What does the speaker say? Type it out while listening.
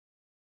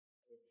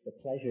It's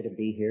a pleasure to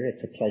be here.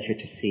 It's a pleasure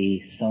to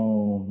see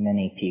so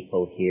many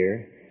people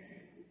here.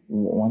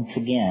 Once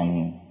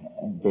again,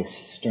 this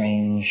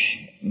strange,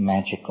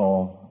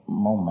 magical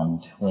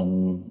moment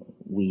when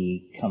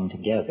we come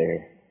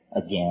together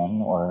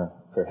again, or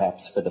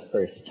perhaps for the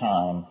first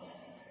time.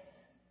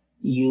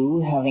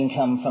 You having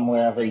come from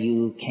wherever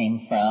you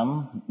came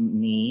from,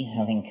 me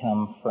having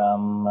come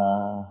from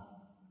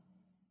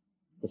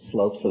the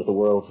slopes of the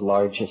world's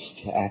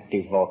largest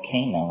active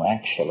volcano,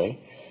 actually,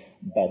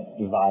 but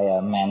via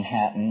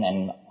Manhattan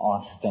and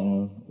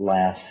Austin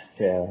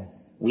last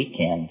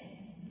weekend.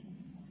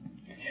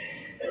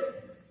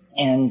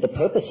 And the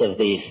purpose of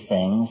these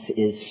things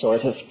is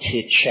sort of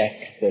to check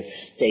the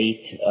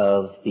state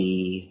of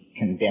the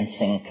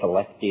condensing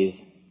collective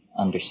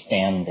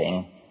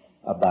understanding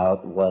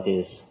about what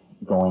is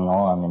going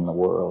on in the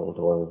world,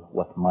 or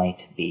what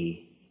might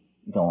be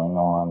going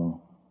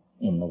on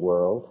in the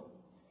world.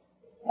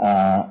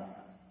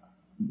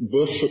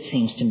 This, it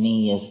seems to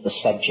me, is the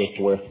subject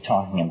worth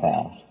talking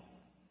about.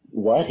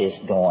 What is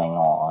going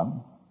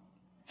on?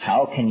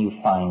 How can you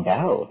find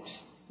out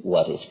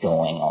what is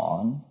going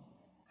on?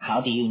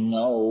 How do you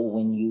know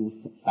when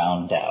you've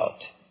found out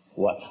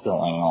what's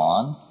going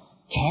on?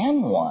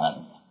 Can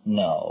one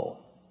know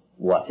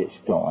what is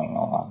going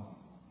on?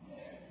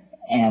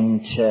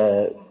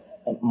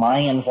 And my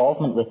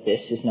involvement with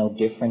this is no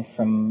different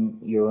from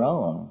your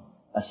own.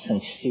 A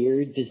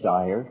sincere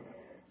desire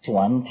to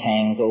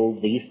untangle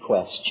these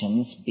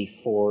questions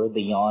before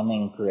the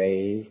yawning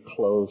grave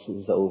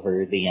closes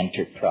over the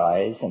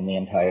enterprise and the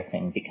entire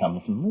thing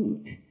becomes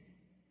moot.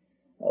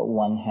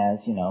 One has,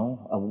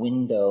 a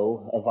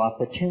window of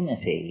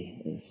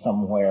opportunity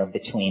somewhere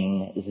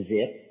between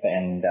 0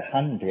 and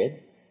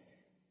 100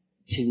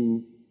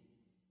 to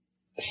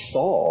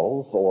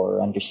solve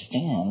or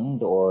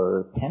understand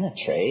or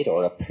penetrate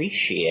or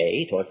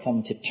appreciate or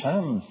come to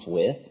terms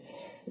with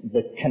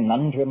the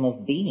conundrum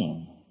of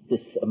being,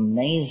 this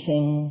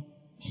amazing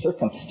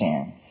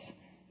circumstance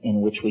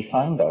in which we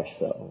find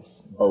ourselves,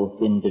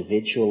 both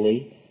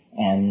individually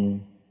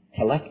and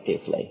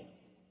collectively.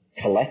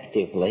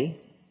 Collectively,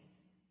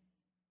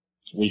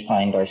 we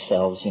find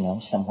ourselves,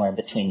 somewhere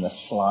between the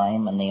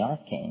slime and the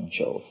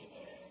archangels,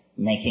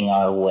 making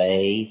our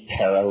way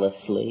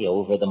perilously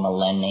over the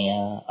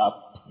millennia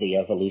up the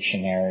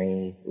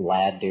evolutionary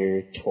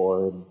ladder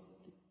toward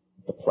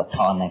the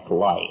platonic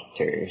light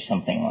or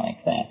something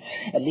like that.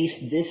 At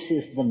least this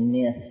is the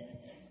myth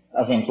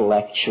of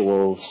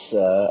intellectuals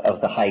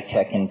of the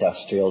high-tech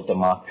industrial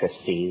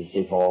democracies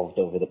evolved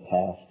over the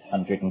past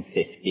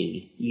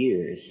 150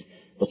 years,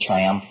 the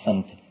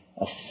triumphant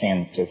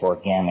ascent of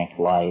organic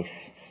life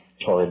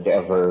toward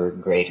ever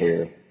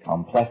greater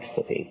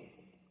complexity.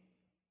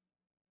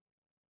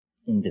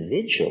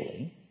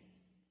 Individually,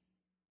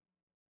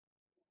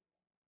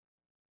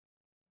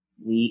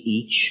 we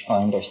each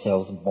find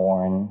ourselves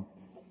born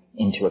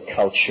into a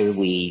culture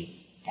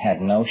we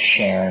had no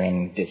share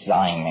in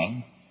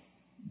designing,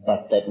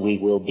 but that we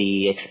will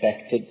be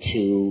expected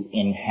to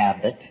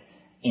inhabit,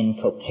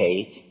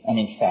 inculcate, and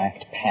in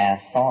fact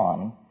pass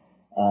on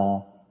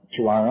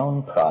to our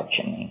own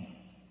progeny.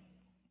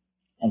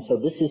 And so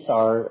this is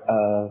our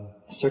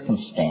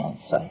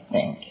circumstance, I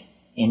think,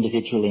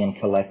 individually and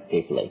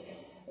collectively.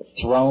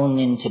 Thrown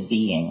into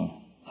being,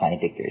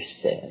 Heidegger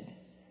said.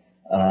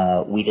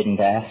 We didn't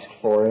ask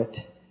for it.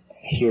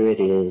 Here it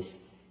is.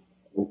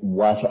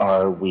 What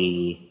are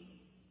we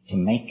to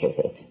make of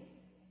it?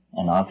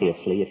 And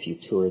obviously, if you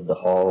toured the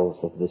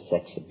halls of this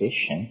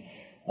exhibition,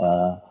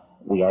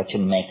 we are to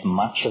make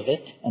much of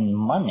it and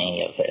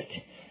money of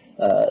it.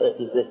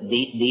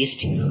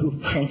 These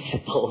two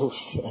principles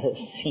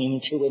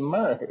seem to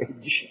emerge.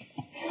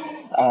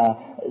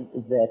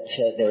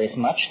 That there is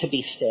much to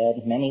be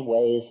said, many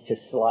ways to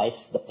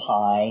slice the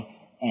pie,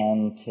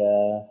 and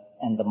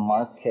the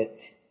market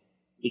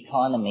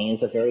economy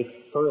is a very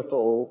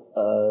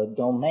fertile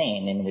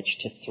domain in which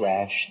to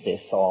thrash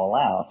this all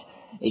out.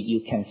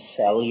 You can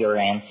sell your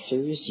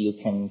answers, you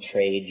can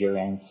trade your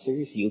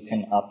answers, you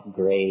can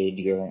upgrade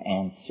your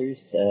answers,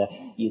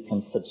 you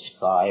can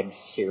subscribe,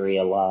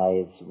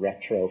 serialize,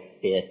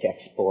 retrofit,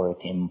 export,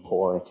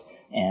 import,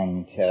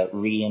 and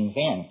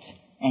reinvent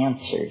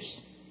answers.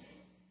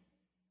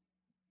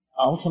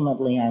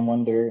 Ultimately, I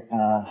wonder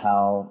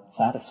how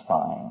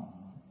satisfying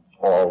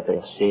all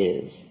this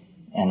is.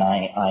 And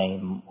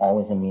I'm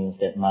always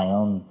amused at my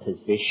own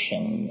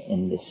position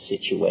in this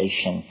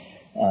situation.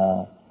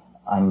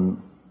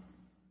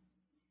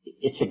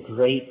 It's a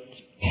great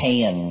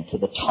paean to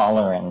the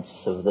tolerance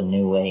of the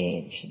New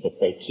Age that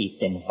they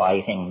keep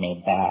inviting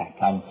me back.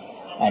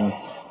 I'm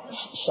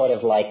sort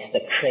of like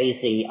the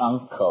crazy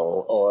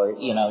uncle, or,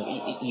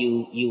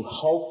 you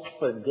hope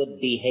for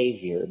good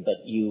behavior,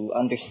 but you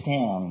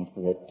understand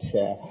that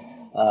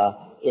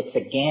it's a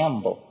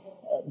gamble.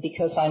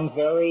 Because I'm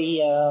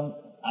very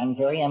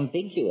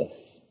ambiguous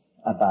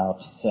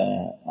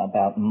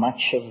about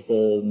much of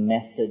the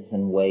methods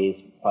and ways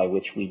by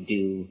which we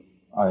do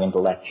our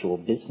intellectual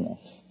business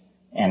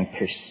and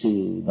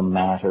pursue the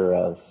matter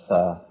of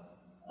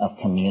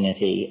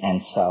community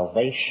and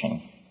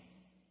salvation.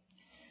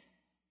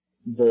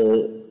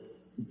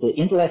 the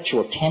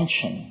intellectual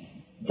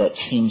tension that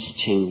seems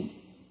to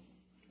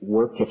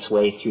work its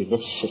way through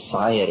this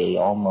society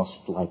almost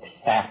like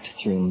fat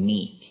through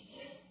meat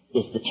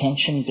is the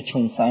tension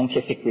between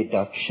scientific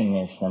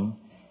reductionism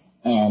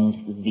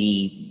and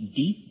the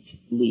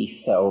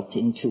deeply felt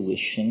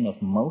intuition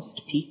of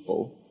most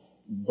people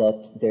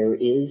that there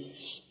is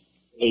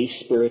a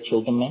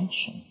spiritual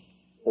dimension,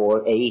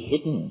 or a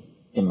hidden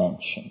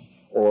dimension,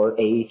 or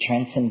a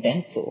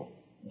transcendental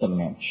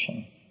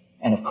dimension.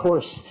 And of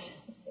course,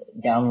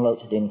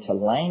 downloaded into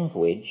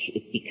language,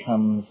 it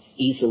becomes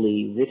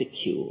easily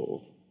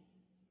ridiculed.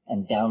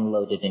 And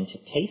downloaded into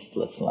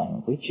tasteless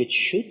language, it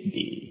should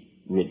be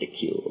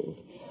ridiculed.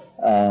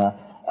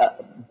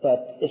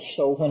 But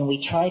so when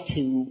we try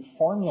to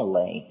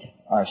formulate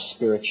our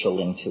spiritual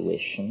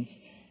intuitions,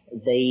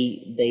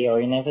 they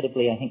are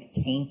inevitably, I think,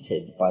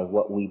 tainted by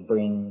what we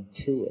bring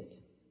to it.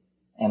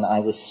 And I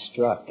was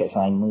struck as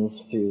I moved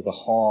through the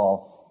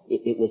hall,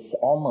 it was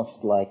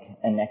almost like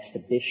an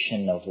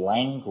exhibition of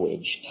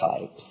language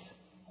types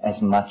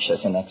as much as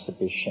an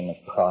exhibition of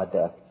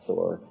products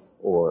or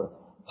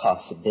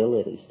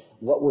possibilities.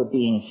 What were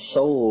being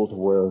sold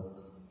were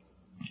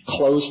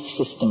closed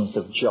systems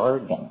of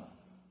jargon,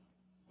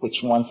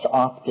 which once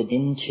opted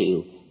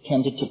into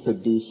tended to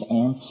produce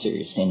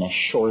answers in a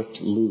short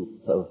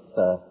loop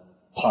of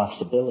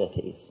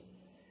possibilities.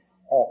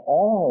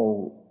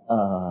 All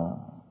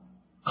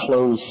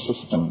closed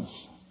systems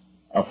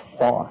of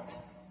thought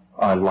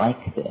are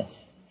like this.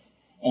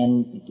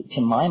 And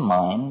to my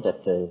mind,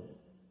 at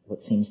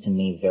what seems to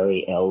me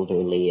very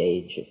elderly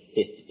age of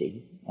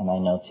 50, and I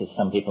know to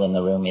some people in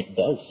the room it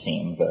does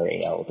seem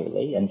very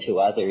elderly, and to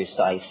others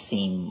I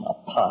seem a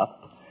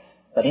pup.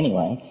 But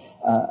anyway,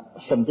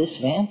 from this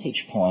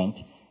vantage point,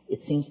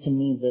 it seems to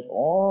me that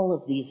all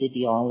of these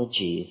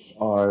ideologies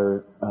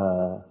are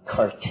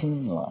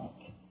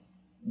cartoon-like.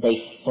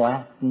 They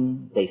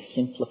flatten, they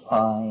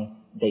simplify,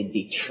 they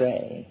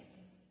betray,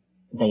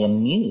 they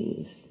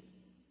amuse,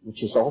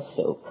 which is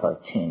also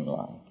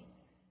cartoon-like.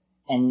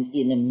 And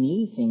in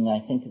amusing,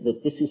 I think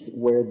that this is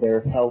where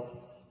their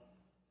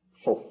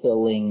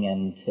health-fulfilling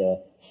and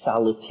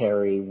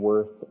salutary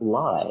worth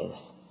lies.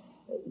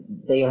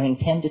 They are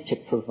intended to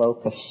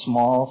provoke a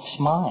small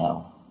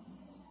smile.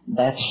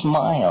 That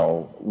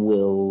smile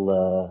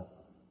will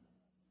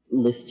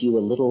lift you a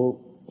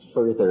little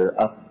further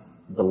up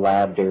the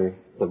ladder,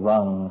 the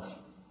rungs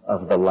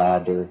of the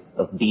ladder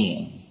of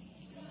being.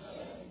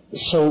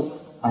 So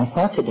I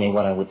thought today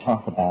what I would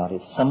talk about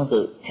is some of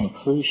the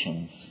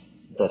conclusions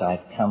that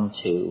I've come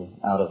to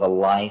out of a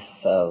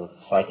life of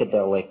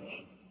psychedelic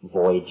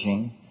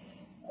voyaging,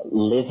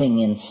 living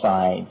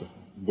inside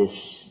this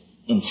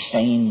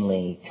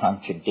insanely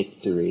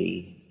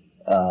contradictory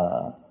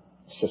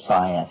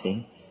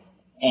society,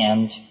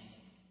 and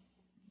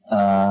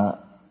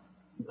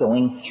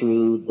going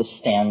through the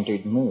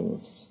standard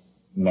moves: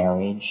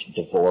 marriage,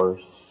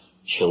 divorce,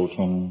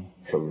 children,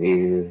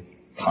 career,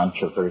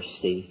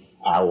 controversy,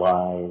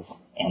 allies,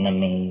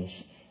 enemies,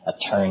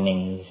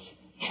 attorneys,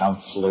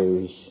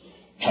 counselors,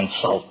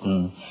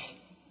 consultants,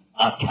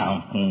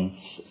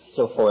 accountants,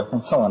 so forth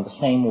and so on, the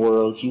same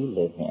world you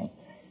live in.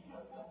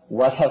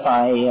 What have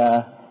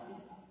well,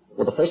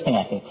 the first thing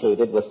I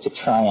concluded was to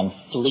try and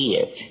flee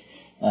it,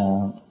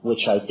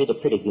 which I did a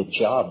pretty good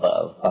job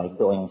of by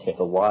going to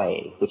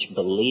Hawaii, which,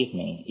 believe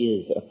me,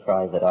 is a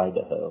private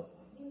Idaho.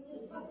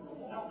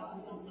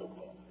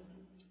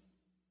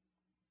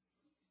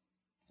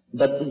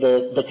 But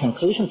the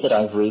conclusions that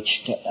I've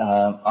reached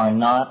are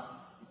not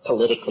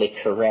politically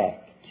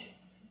correct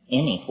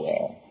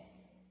anywhere.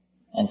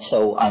 And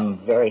so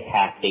I'm very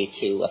happy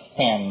to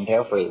offend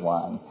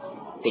everyone,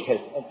 because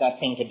that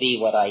seemed to be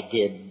what I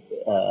did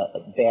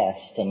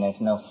best, and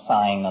there's no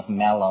sign of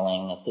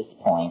mellowing at this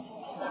point.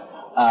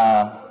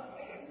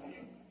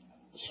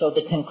 So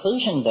the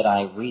conclusion that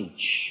I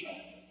reach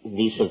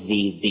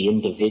vis-a-vis the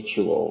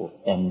individual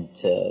and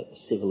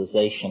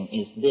civilization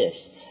is this: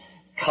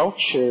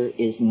 culture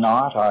is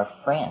not our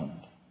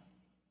friend.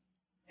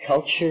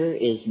 Culture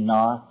is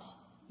not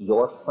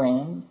your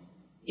friend.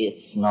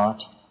 It's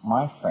not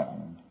my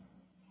friend.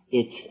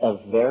 It's a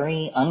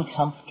very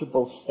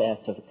uncomfortable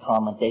set of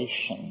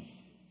accommodations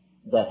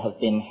that have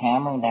been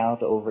hammered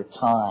out over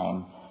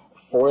time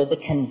for the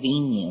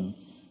convenience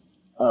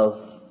of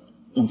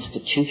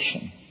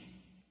institutions.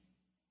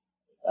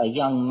 A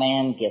young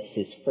man gets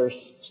his first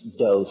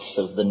dose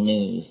of the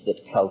news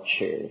that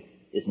culture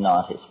is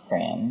not his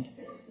friend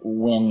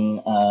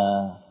when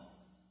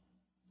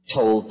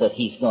told that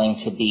he's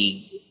going to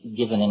be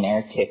given an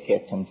air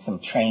ticket and some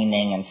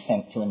training and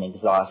sent to an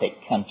exotic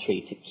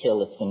country to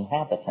kill its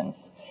inhabitants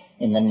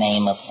in the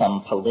name of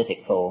some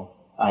political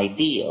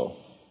ideal.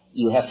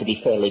 You have to be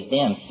fairly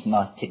dense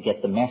not to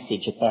get the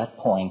message at that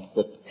point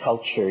that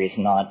culture is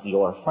not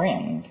your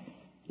friend.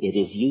 It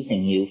is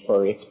using you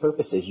for its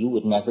purposes. You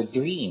would never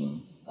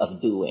dream of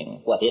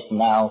doing what it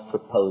now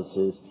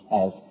proposes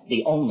as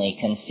the only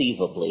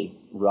conceivably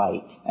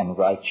right and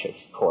righteous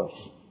course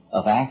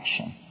of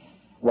action.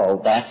 Well,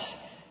 that's,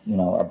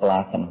 a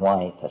black and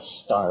white, a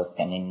stark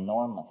and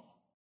enormous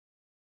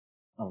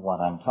of what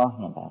I'm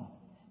talking about.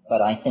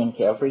 But I think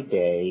every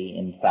day,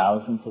 in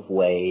thousands of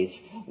ways,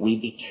 we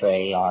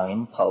betray our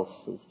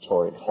impulses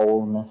toward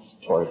wholeness,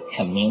 toward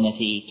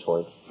community,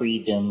 toward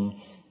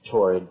freedom,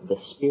 toward the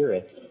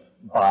spirit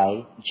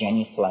by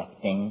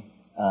genuflecting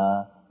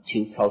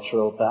to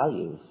cultural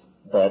values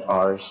that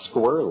are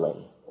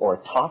squirrely or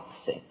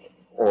toxic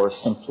or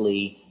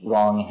simply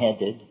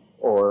wrong-headed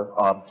or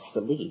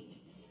obsolete.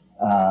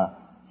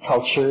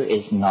 Culture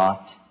is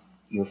not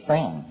your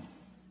friend.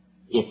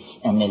 It's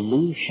an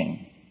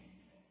illusion.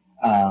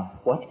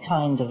 What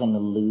kind of an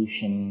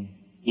illusion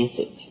is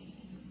it?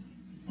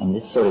 And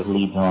this sort of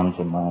leads on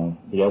to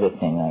the other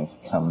thing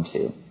I've come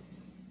to.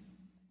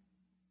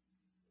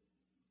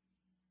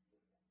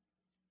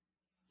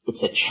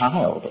 It's a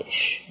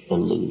childish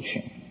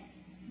illusion,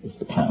 is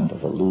the kind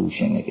of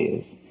illusion it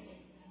is.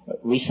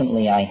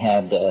 Recently I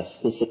had a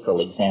physical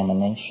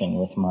examination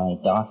with my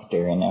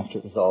doctor, and after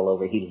it was all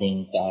over, he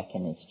leaned back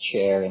in his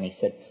chair and he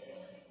said,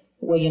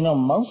 well, you know,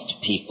 most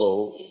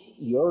people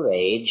your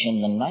age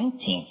in the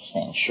 19th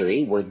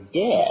century were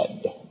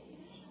dead.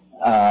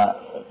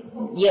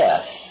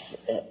 Yes,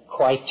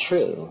 quite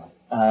true.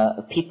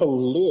 People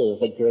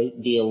live a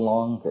great deal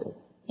longer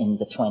in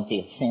the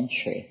 20th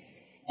century.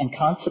 And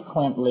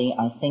consequently,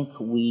 I think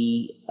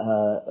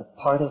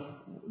part of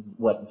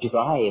what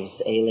drives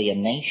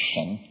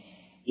alienation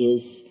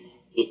is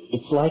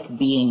it's like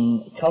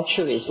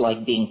culture is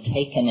like being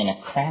taken in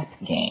a crap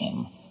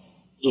game.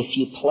 If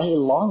you play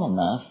long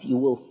enough, you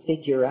will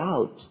figure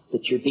out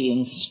that you're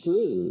being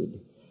screwed.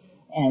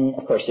 And,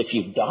 of course, if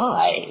you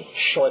die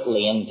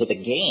shortly into the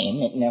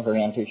game, it never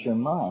enters your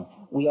mind.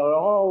 We are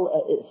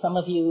all, some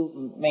of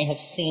you may have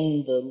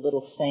seen the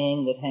little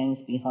saying that hangs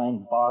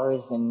behind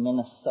bars in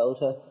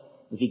Minnesota,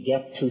 if you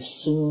get too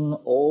soon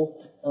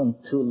old and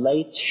too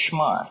late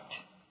smart.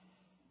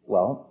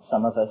 Well,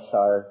 some of us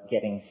are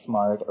getting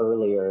smart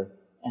earlier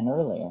and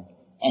earlier.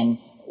 And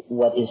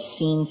what is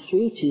seen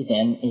through to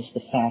then is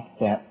the fact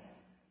that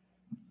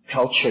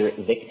culture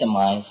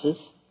victimizes,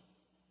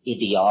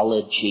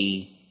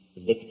 ideology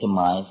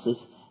victimizes.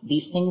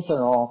 These things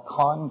are all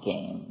con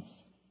games.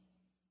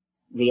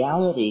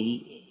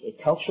 Reality,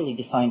 culturally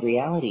defined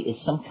reality,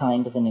 is some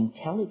kind of an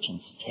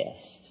intelligence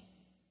test.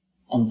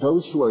 And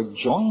those who are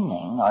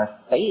joining are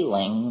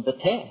failing the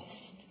test.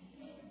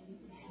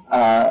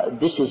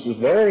 This is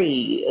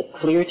very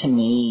clear to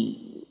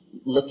me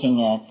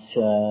looking at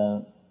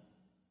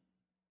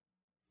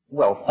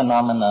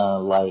phenomena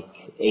like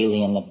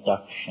alien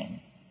abduction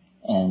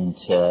and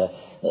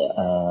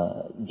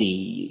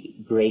the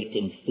great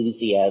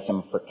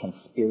enthusiasm for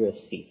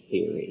conspiracy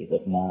theory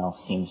that now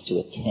seems to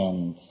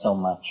attend so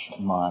much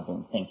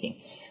modern thinking.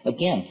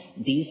 Again,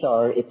 these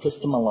are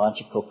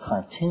epistemological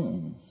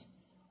cartoons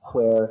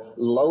where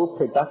low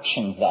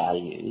production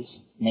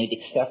values made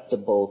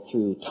acceptable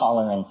through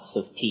tolerance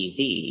of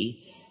TV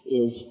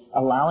is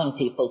allowing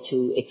people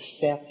to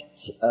accept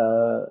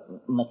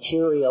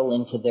material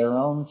into their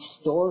own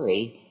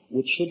story,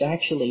 which should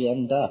actually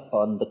end up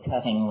on the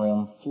cutting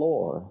room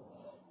floor.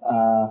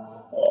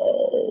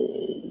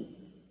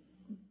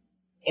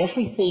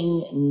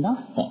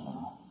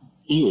 Nothing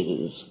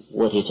is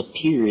what it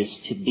appears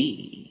to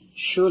be.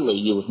 Surely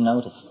you've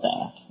noticed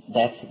that.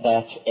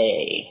 That's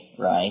A,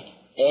 right?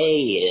 A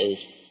is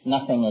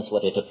nothing is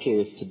what it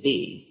appears to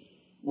be.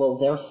 Well,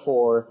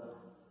 therefore,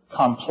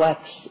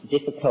 complex,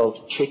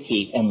 difficult,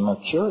 tricky, and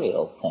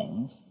mercurial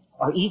things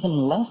are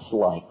even less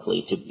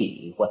likely to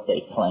be what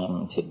they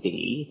claim to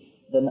be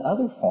than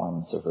other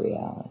forms of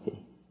reality.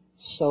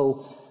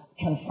 So,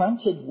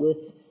 confronted with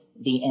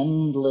the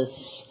endless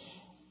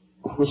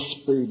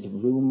whispered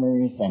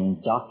rumors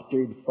and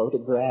doctored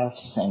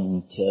photographs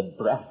and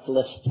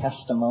breathless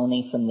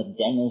testimony from the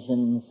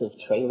denizens of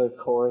trailer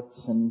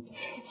courts and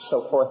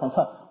so forth and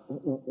so on,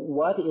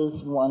 what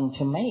is one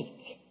to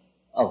make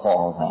of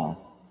all that?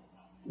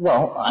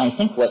 Well, I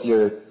think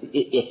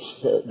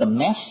the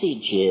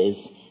message is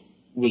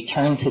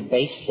return to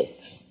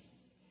basics.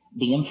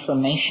 The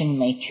information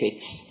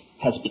matrix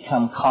has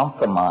become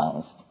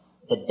compromised.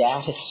 The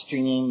data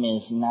stream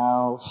is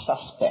now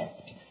suspect.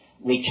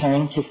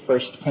 Return to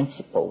first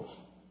principles.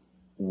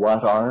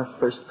 What are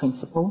first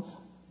principles?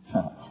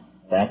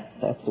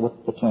 That's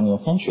what the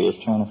 20th century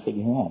is trying to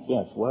figure out.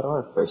 Yes, what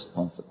are first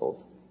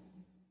principles?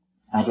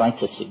 I'd like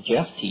to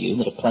suggest to you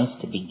that a place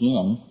to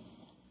begin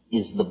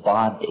is the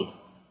body.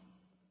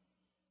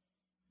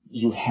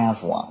 You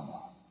have one.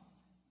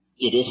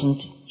 It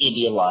isn't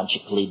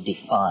ideologically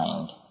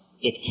defined.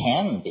 It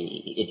can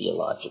be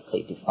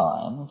ideologically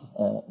defined.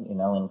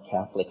 In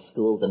Catholic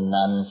school, the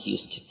nuns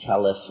used to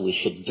tell us we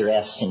should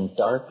dress in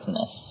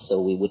darkness so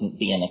we wouldn't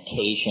be an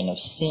occasion of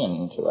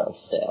sin to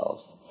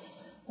ourselves.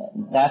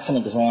 That's an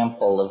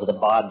example of the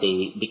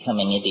body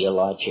becoming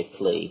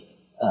ideologically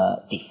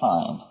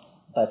defined.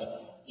 But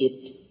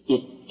it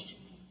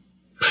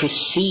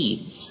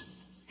precedes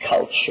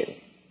culture.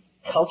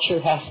 Culture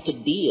has to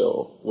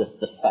deal with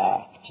the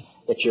fact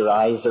that your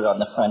eyes are on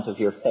the front of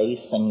your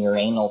face and your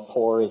anal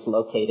pore is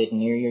located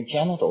near your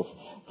genitals.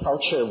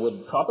 Culture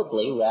would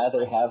probably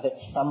rather have it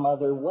some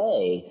other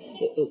way.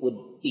 It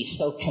would be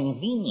so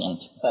convenient,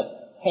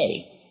 but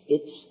hey,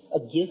 it's a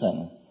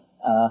given.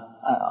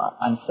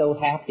 I'm so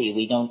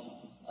happy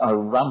our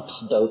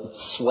rumps don't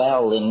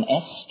swell in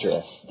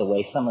estrus the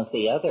way some of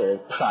the other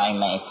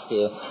primates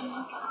do.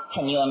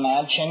 Can you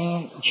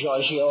imagine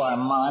Giorgio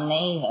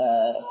Armani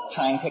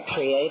trying to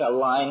create a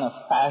line of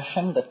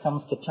fashion that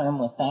comes to terms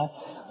with that?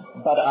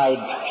 But I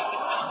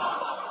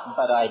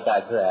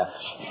digress.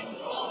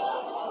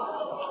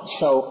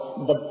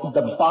 So the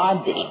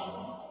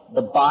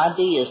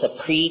body is a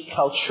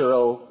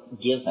pre-cultural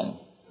given.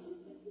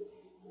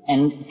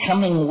 And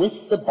coming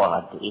with the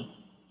body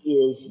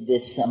is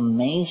this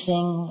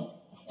amazing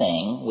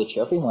thing which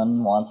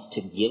everyone wants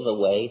to give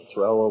away,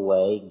 throw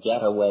away,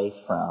 get away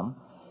from,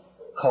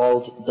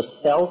 called the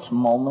felt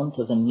moment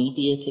of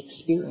immediate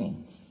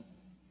experience.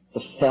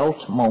 The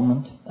felt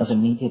moment of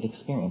immediate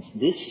experience.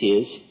 This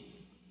is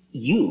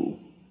you,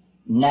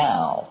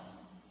 now,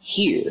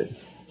 here,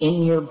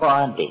 in your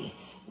body,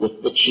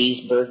 with the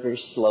cheeseburger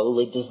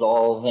slowly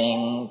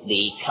dissolving,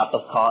 the cup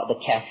of coffee, the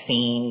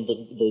caffeine,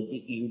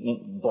 the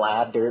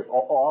bladder,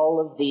 all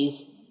of these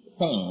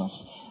things,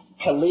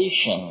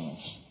 collisions,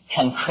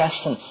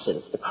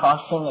 concrescences, the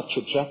crossing of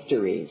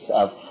trajectories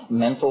of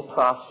mental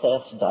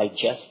process,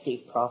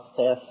 digestive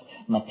process,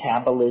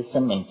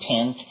 metabolism,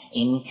 intent,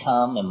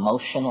 income,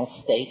 emotional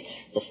state,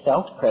 the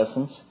felt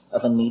presence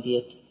of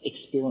immediate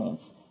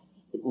experience,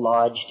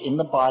 lodged in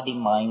the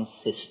body-mind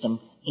system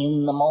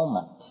in the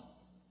moment.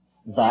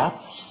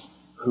 That's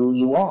who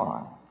you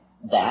are.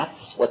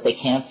 That's what they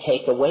can't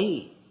take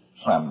away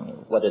from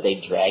you. Whether they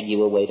drag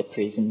you away to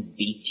prison,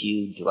 beat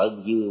you,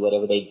 drug you,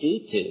 whatever they do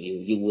to you,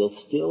 you will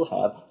still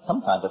have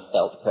some kind of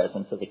felt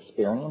presence of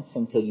experience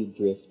until you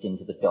drift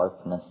into the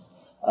darkness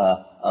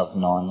of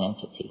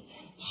non-entity.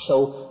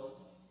 So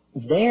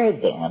there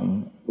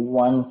then,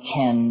 one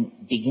can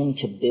begin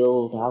to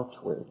build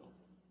outward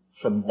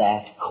from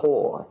that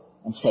core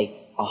and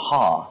say,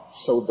 aha,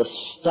 so the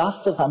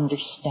stuff of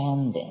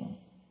understanding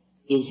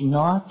is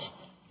not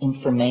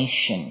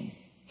information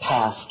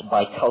passed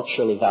by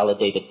culturally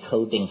validated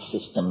coding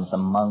systems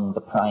among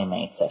the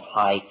primates at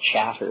high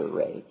chatter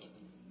rate.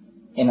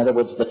 In other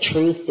words, the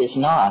truth is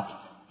not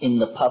in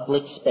the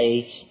public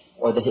space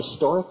or the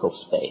historical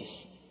space.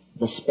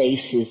 The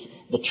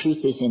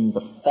truth is in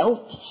the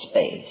felt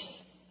space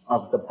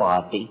of the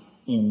body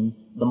in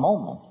the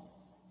moment.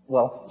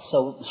 Well,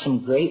 so some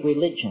great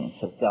religions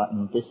have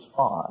gotten this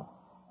far.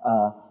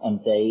 And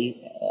they,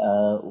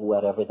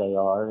 whatever they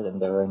are,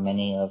 and there are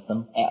many of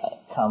them,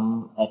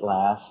 come at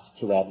last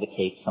to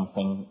advocate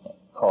something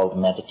called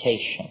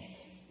meditation,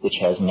 which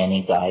has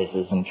many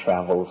guises and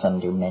travels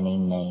under many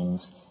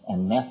names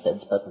and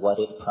methods, but what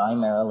it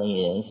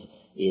primarily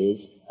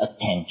is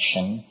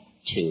attention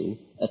to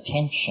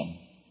attention.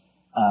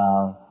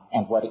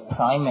 And what it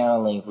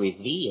primarily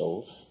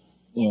reveals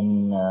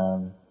in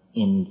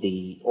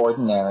the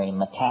ordinary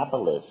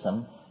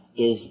metabolism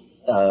is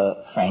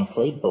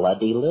frankly,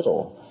 bloody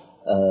little.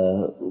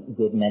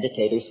 Good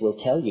meditators will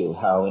tell you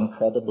how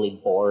incredibly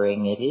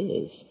boring it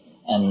is.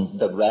 And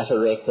the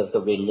rhetoric of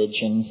the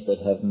religions that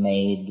have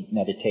made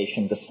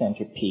meditation the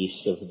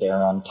centerpiece of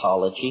their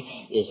ontology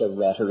is a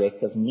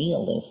rhetoric of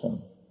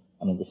nihilism.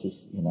 I mean, this is,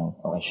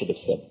 I should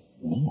have said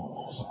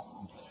nihilism,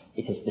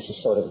 because this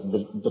is sort of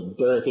the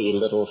dirty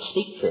little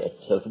secret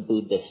of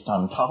Buddhist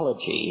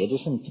ontology. It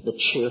isn't the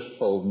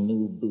cheerful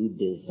new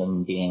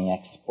Buddhism being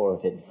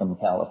exported from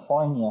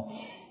California.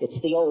 It's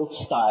the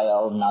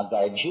old-style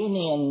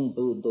Nagarjunian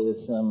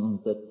Buddhism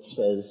that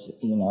says,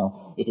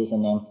 it is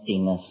an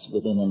emptiness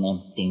within an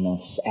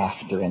emptiness,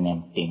 after an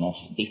emptiness,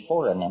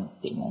 before an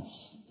emptiness.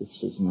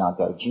 This is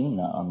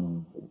Nagarjuna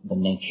on the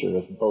nature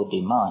of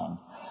Bodhi mind.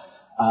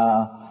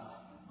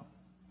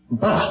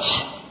 But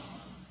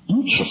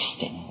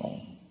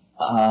interestingly,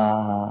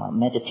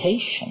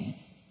 meditation,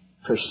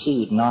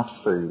 pursued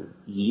not for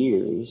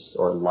years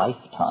or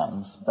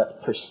lifetimes,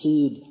 but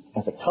pursued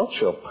as a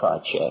cultural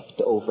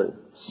project over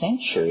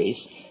centuries,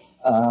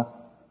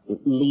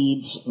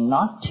 leads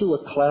not to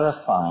a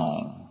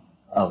clarifying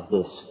of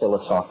this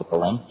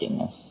philosophical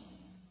emptiness,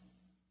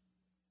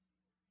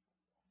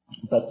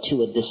 but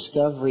to a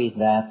discovery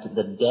that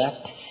the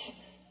depths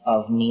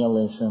of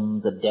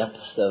nihilism, the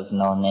depths of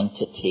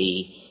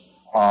non-entity,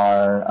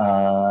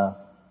 are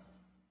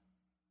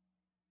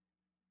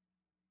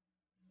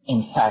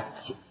in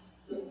fact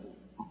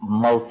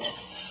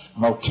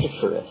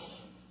motiferous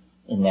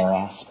in their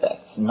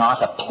aspects.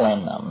 Not a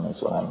plenum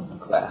is what I'm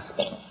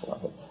grasping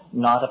for.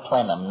 Not a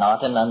plenum,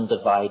 not an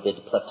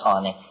undivided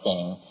platonic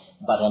thing,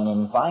 but an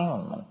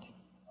environment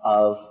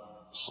of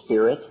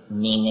spirit,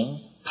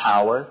 meaning,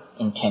 power,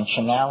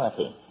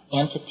 intentionality,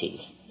 entities,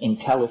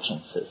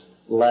 intelligences,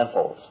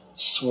 levels,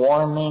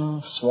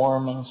 swarming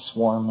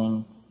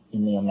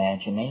in the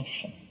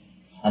imagination.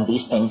 And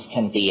these things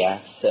can be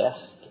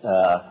accessed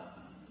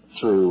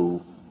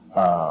through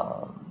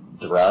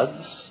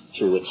drugs,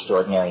 through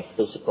extraordinary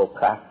physical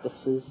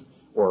practices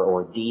or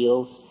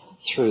ordeals,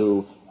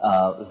 through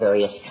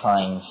various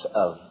kinds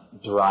of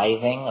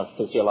driving of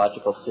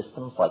physiological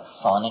systems, like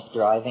sonic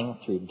driving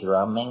through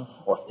drumming,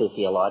 or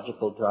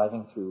physiological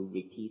driving through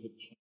repeated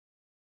change.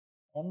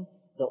 And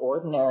the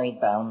ordinary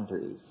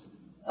boundaries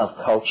of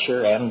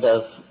culture and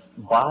of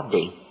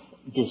body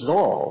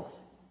dissolve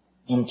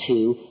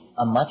into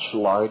a much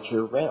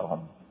larger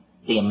realm,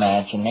 the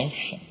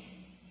imagination.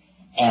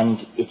 And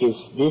it is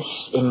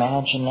this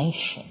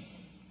imagination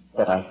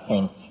that I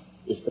think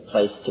is the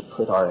place to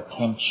put our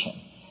attention.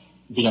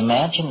 The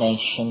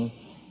imagination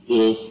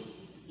is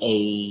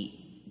a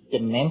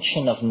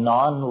dimension of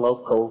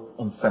non-local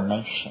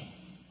information.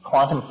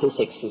 Quantum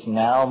physics is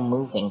now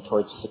moving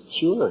towards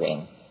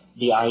securing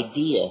the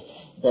idea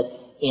that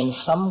in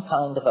some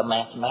kind of a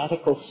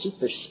mathematical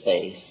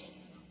superspace,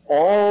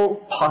 all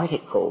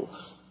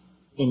particles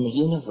in the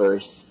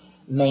universe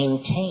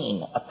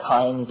maintain a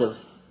kind of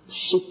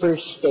super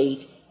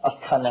state of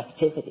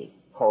connectivity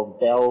called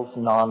Bell's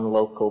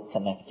non-local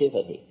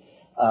connectivity.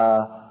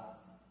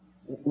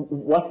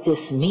 What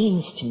this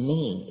means to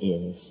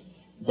me is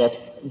that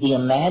the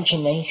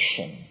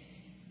imagination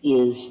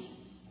is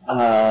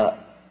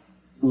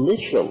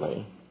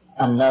literally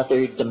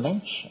another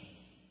dimension,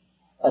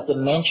 a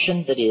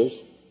dimension that is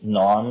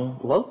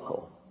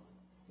non-local.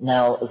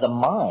 Now, the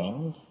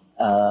mind,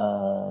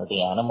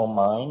 the animal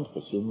mind,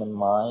 the human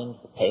mind,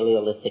 the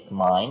Paleolithic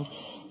mind,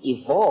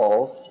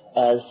 evolved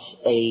as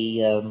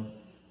a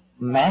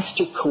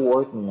master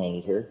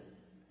coordinator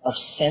of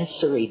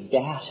sensory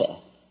data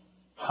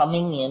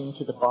coming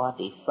into the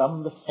body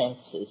from the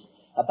senses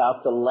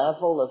about the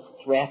level of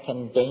threat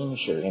and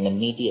danger in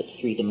immediate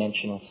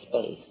three-dimensional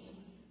space.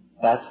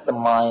 That's the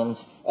mind's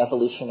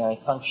evolutionary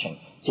function,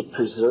 to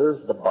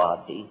preserve the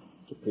body,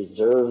 to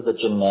preserve the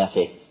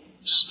genetic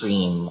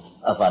stream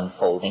of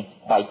unfolding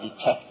by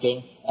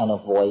detecting and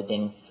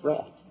avoiding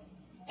threat.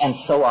 And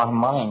so our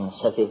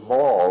minds have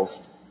evolved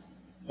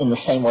in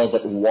the same way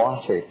that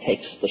water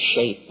takes the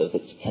shape of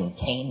its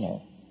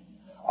container.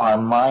 Our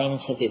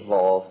minds have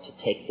evolved to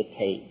take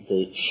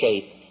the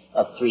shape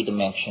of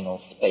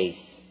three-dimensional space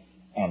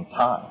and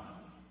time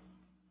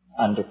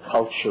under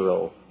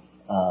cultural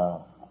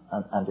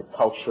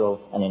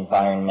and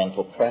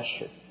environmental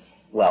pressure.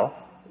 Well,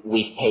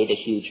 we've paid a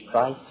huge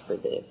price for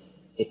this.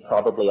 It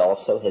probably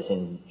also has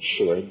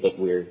ensured that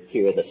we're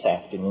here this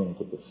afternoon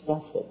to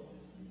discuss it.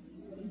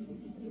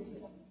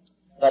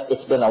 But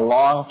it's been a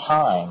long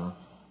time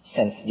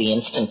since the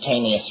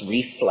instantaneous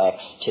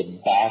reflex to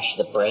bash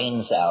the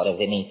brains out of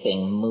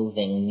anything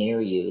moving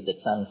near you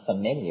that's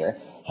unfamiliar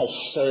has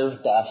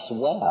served us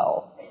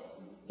well.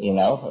 You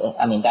know,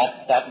 I mean,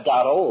 that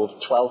got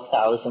old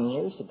 12,000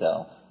 years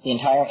ago. The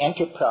entire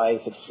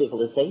enterprise of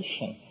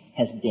civilization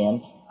has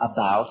been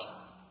about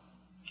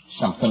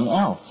something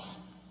else.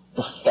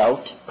 The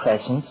felt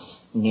presence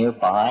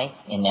nearby,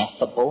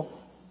 ineffable,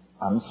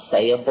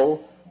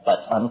 unsayable, but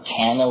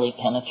uncannily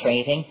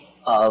penetrating,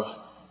 of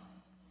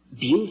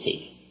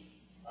beauty,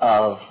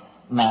 of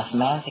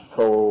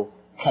mathematical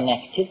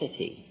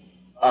connectivity,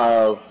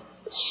 of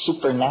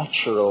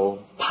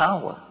supernatural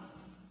power.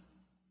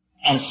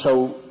 And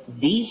so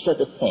these are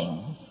the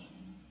things,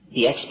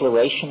 the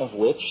exploration of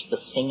which, the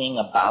singing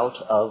about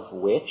of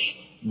which,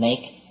 make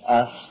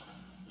us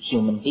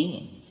human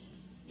beings.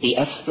 The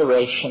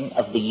exploration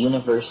of the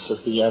universe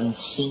of the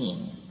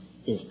unseen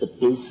is the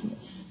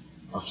business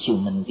of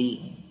human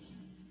beings.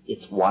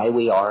 It's why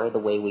we are the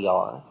way we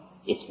are.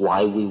 It's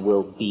why we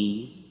will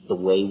be the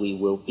way we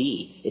will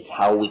be. It's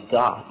how we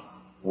got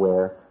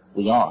where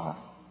we are.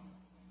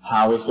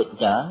 How is it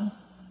done?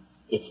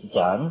 It's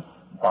done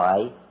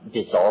by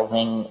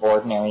dissolving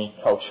ordinary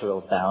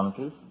cultural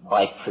boundaries,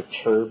 by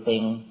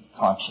perturbing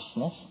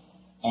consciousness,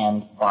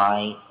 and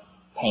by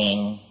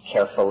paying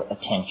careful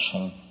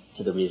attention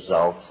to the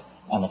results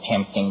and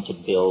attempting to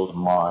build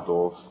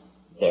models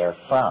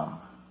therefrom.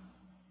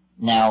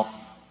 Now,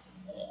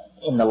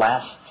 in the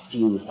last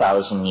few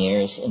thousand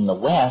years in the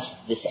West,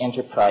 this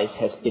enterprise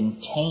has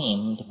been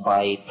tamed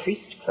by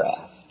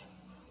priestcraft,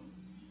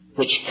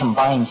 which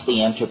combines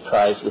the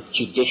enterprise with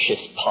judicious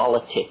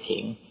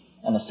politicking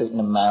and a certain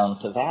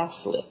amount of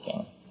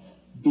ass-licking.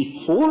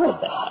 Before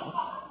that,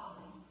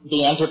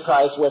 the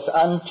enterprise was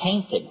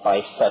untainted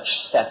by such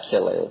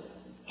secular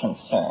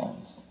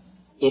concerns.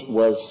 It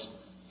was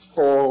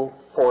full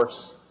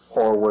force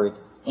forward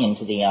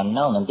into the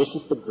unknown, and this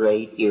is the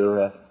great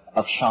era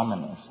of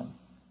shamanism.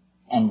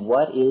 And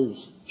what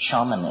is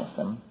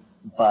shamanism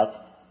but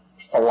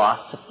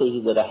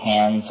philosophy with a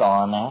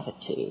hands-on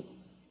attitude?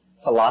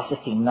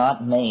 Philosophy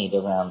not made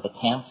around the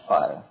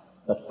campfire,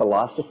 but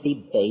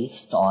philosophy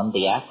based on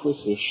the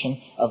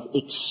acquisition of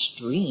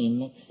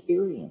extreme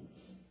experience.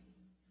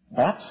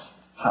 That's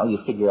how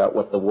you figure out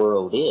what the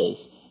world is,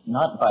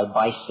 not by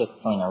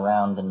bicycling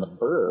around in the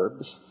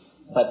burbs,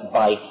 but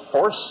by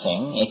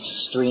forcing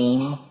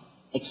extreme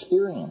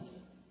experience.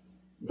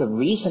 The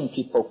reason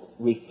people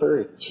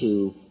refer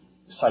to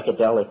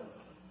psychedelic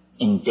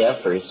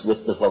endeavors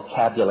with the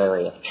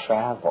vocabulary of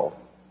travel,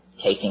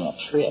 taking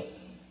a trip,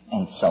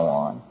 and so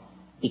on,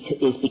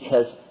 is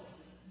because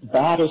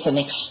that is an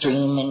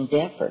extreme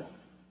endeavor.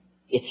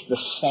 It's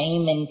the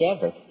same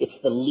endeavor.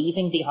 It's the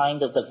leaving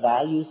behind of the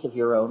values of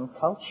your own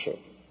culture.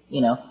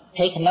 You know,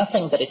 take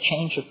nothing but a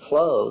change of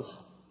clothes,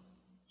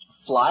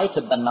 fly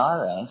to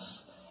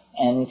Benares,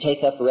 and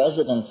take up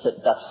residence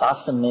at the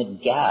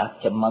Sasamid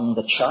Ghat among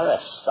the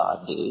Charas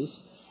sadhus,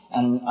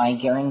 and I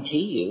guarantee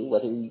you,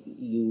 whether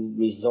you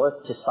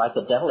resort to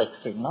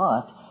psychedelics or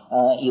not,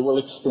 you will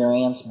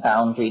experience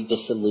boundary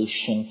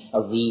dissolution, a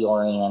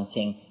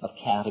reorienting of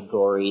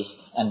categories,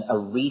 and a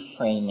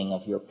reframing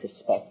of your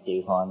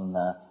perspective on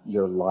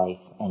your life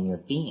and your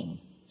being.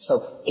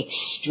 So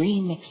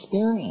extreme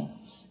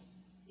experience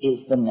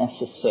is the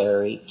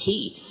necessary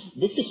key.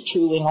 This is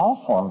true in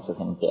all forms of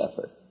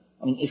endeavor.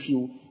 I mean, if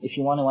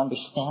you want to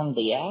understand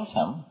the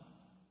atom,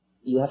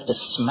 you have to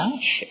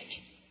smash it.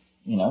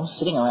 You know,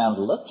 sitting around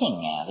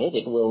looking at it,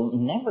 it will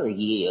never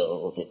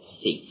yield its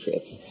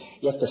secrets.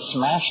 You have to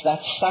smash that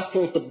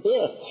sucker to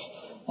bits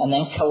and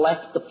then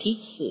collect the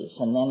pieces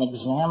and then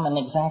examine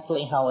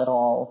exactly how it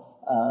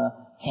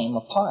all came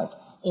apart.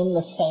 In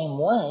the same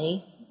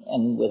way,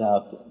 and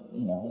without,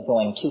 you know,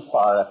 going too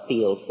far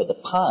afield for the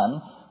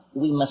pun,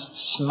 we must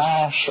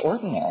smash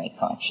ordinary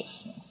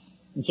consciousness,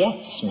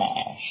 get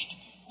smashed,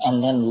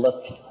 and then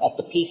look at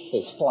the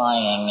pieces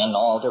flying in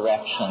all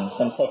directions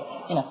and say,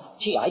 you know,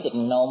 gee, I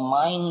didn't know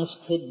minds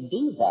could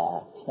do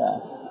that.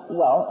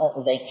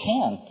 Well, they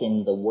can't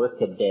in the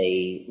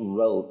workaday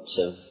rote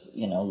of,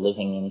 you know,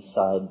 living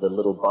inside the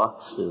little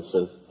boxes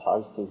of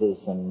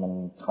positivism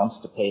and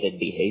constipated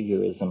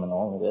behaviorism and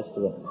all the rest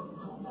of it.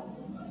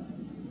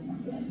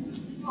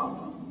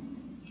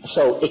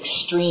 So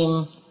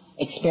extreme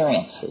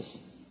experiences.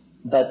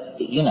 But,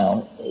 you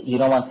know, you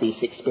don't want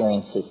these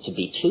experiences to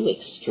be too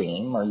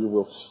extreme, or you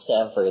will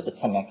sever the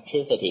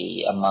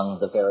connectivity among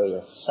the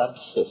various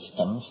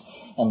subsystems,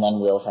 and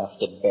then we'll have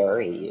to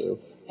bury you.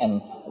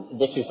 And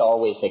this is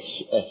always a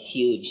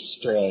huge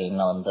strain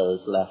on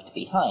those left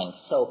behind.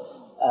 So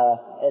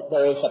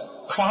there is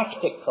a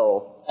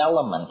practical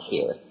element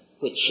here,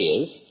 which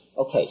is,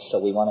 okay, so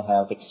we want to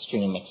have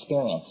extreme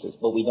experiences,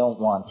 but we don't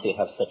want to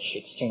have such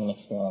extreme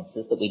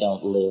experiences that we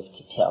don't live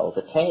to tell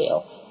the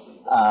tale.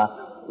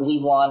 We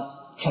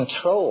want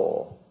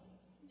control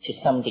to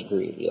some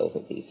degree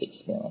over these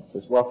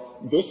experiences. Well,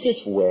 this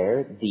is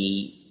where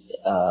the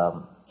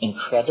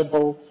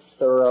incredible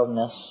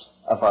thoroughness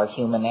of our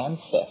human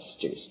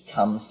ancestors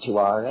comes to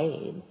our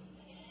aid.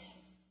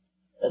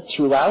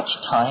 Throughout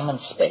time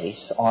and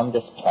space on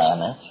this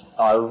planet,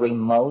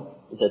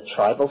 the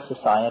tribal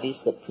societies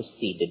that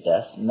preceded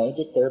us made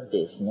it their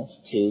business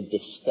to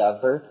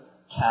discover,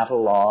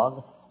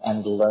 catalog,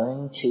 and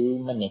learn to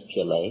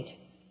manipulate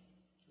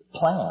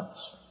plants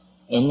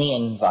in the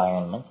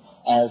environment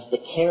as the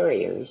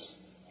carriers,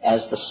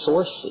 as the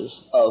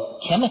sources of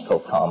chemical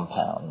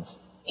compounds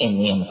in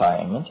the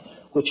environment,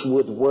 which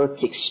would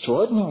work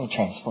extraordinary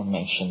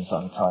transformations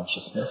on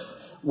consciousness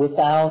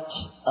without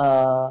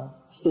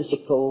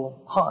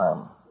physical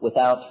harm,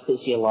 without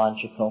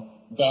physiological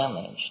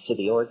damage to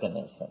the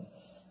organism.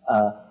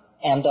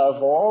 And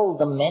of all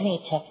the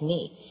many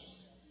techniques,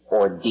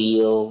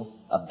 ordeal,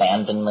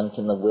 abandonment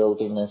in the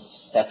wilderness,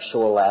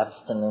 sexual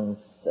abstinence,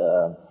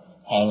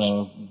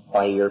 hanging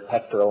by your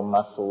pectoral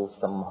muscles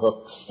from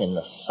hooks in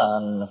the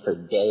sun for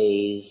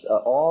days,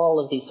 all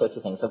of these sorts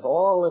of things. Of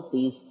all of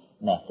these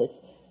methods,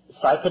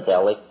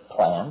 psychedelic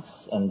plants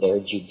and their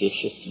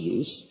judicious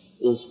use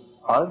is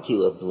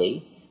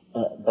arguably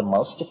the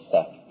most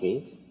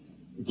effective,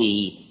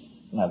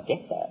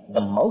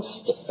 the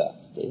most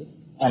effective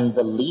and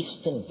the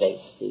least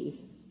invasive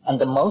and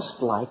the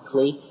most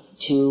likely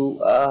to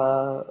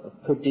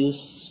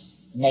produce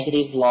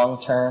negative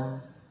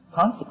long-term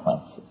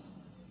consequences.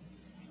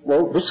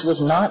 Well, this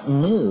was not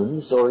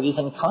news or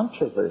even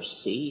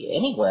controversy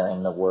anywhere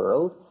in the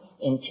world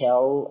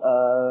until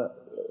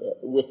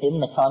within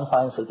the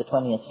confines of the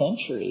 20th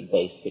century,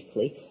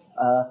 basically.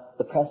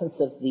 The presence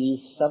of these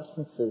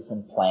substances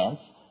and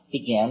plants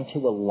began to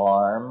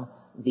alarm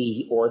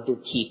the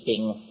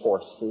order-keeping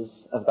forces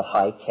of the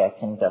high-tech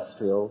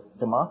industrial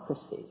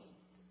democracies.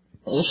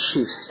 An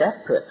issue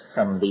separate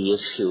from the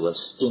issue of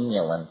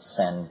stimulants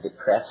and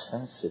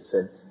depressants. It's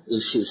an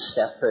issue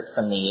separate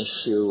from the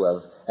issue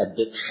of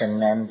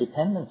addiction and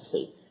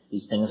dependency.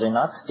 These things are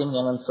not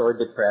stimulants or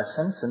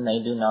depressants, and they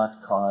do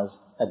not cause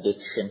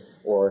addiction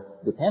or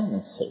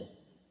dependency.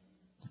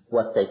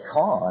 What they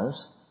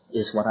cause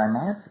is what I'm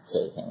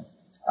advocating,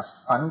 a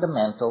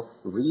fundamental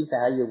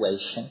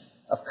revaluation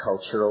of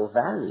cultural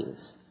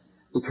values.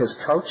 Because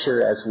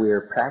culture, as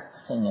we're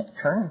practicing it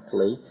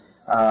currently,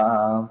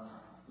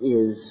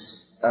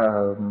 is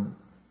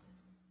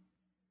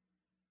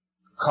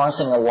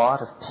causing a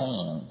lot of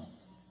pain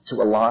to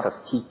a lot of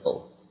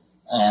people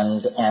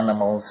and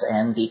animals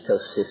and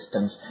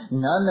ecosystems,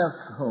 none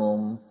of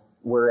whom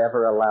were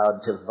ever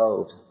allowed to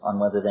vote on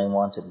whether they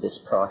wanted this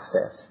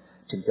process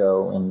to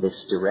go in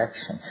this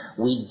direction.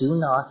 We do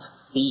not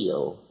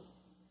feel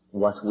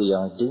what we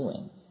are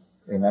doing.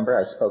 Remember,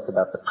 I spoke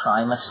about the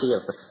primacy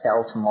of the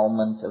felt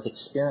moment of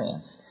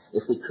experience.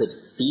 If we could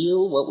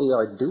feel what we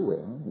are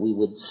doing, we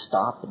would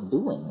stop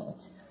doing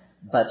it.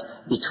 But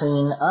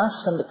between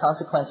us and the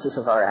consequences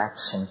of our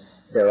action,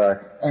 there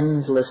are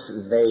endless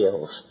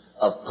veils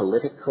of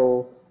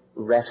political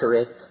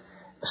rhetoric,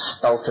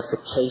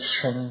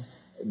 stultification,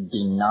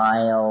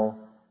 denial,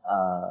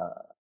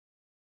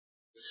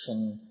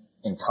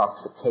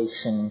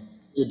 intoxication,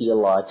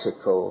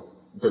 ideological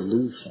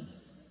delusion.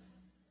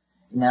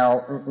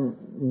 Now,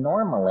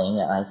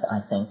 normally,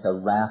 I think a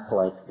rap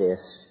like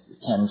this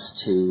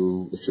tends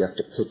to, if you have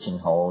to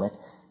pigeonhole it,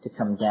 to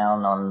come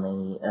down on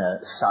the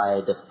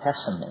side of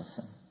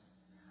pessimism.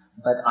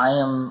 But I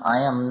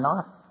am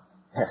not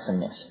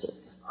pessimistic.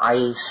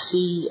 I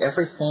see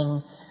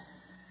everything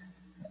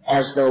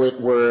as though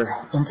it were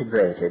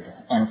integrated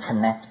and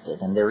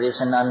connected, and there is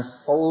an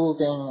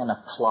unfolding and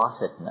a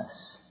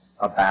plottedness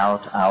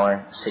about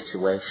our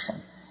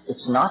situation.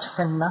 It's not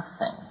for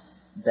nothing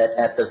that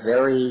at the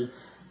very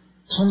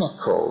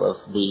pinnacle of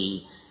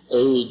the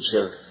age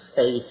of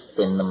faith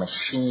in the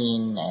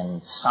machine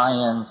and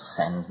science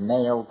and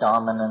male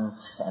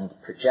dominance and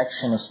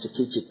projection of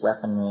strategic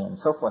weaponry and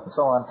so forth and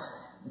so on,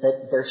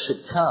 that there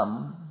should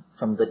come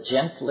from the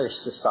gentler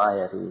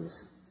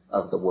societies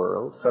of the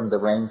world, from the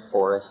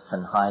rainforests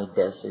and high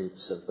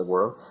deserts of the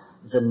world,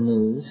 the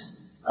news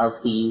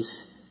of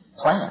these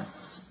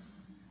plants.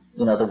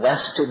 You know, the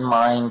Western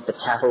mind, the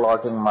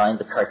cataloging mind,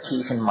 the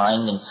Cartesian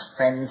mind, in its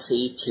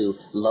frenzy to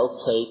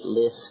locate,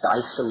 list,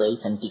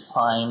 isolate, and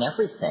define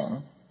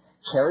everything,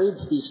 carried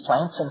these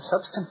plants and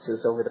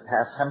substances over the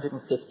past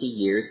 150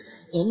 years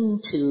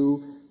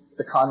into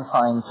the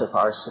confines of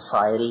our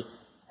society,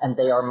 and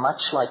they are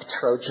much like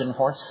Trojan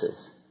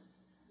horses,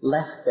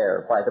 left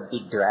there by the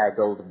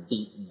bedraggled,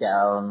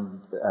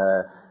 beat-down,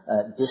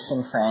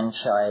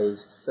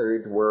 disenfranchised,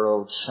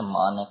 third-world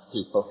shamanic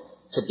people,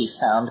 to be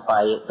found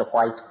by the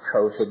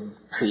white-coated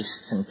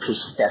priests and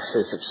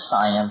priestesses of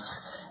science,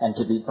 and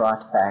to be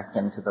brought back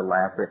into the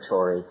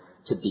laboratory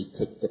to be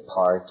picked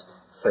apart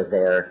for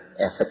their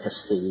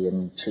efficacy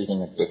in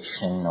treating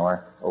addiction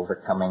or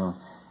overcoming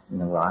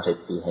neurotic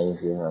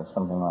behavior or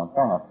something like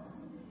that.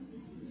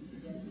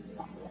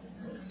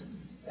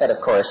 But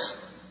of course,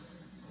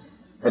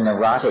 the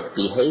neurotic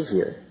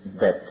behavior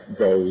that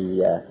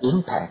they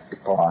impact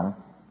upon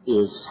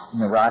is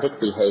neurotic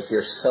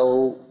behavior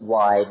so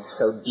wide,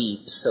 so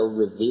deep, so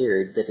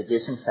revered that it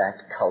is in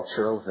fact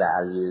cultural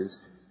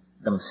values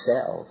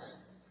themselves.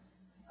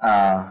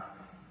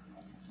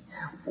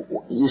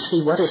 You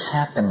see, what is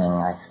happening,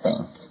 I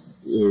think,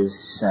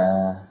 is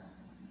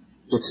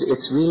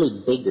it's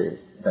really bigger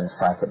than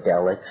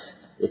psychedelics.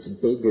 It's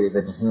bigger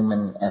than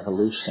human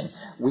evolution.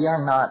 We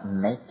are not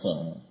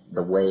making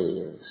the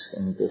waves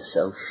in this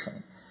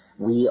ocean.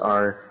 We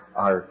are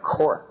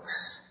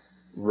corks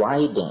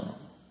riding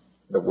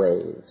the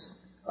waves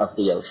of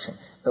the ocean.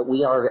 But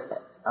we are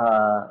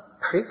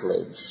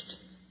privileged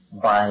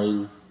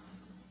by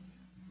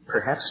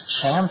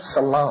perhaps chance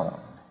alone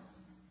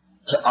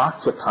to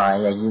occupy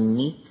a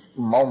unique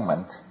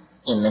moment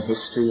in the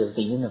history of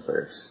the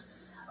universe,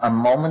 a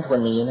moment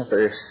when the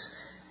universe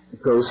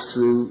goes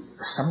through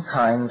some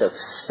kind of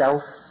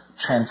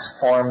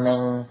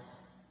self-transforming,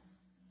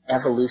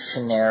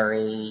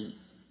 evolutionary,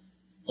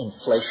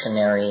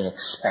 inflationary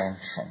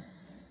expansion.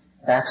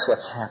 That's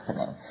what's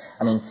happening.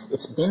 I mean,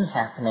 it's been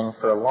happening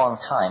for a long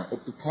time.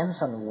 It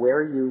depends on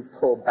where you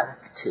pull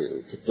back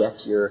to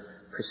get your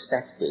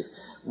perspective.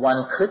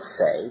 One could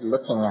say,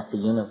 looking at the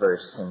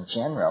universe in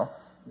general,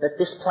 that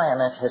this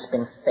planet has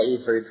been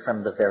favored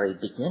from the very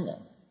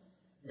beginning.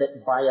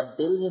 That by 1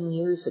 billion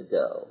years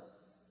ago,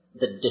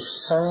 the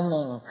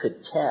discerning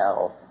could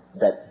tell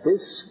that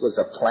this was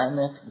a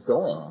planet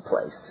going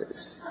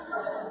places.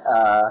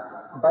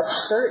 But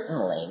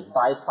certainly,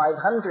 by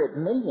 500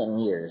 million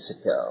years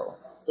ago,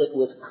 it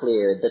was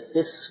clear that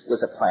this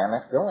was a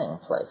planet going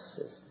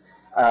places.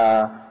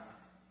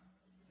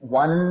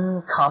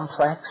 One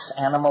complex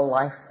animal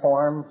life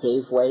form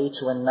gave way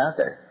to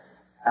another.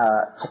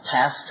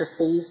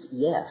 Catastrophes,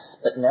 yes,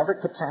 but never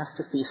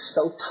catastrophes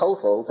so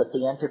total that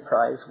the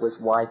enterprise was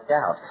wiped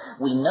out.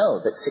 We know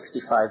that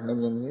 65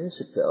 million years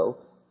ago,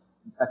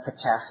 a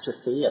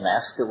catastrophe, an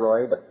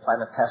asteroid, a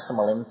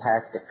planetesimal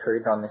impact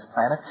occurred on this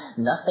planet.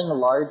 Nothing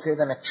larger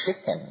than a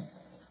chicken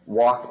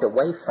walked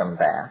away from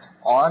that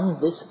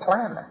on this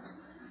planet.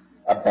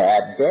 A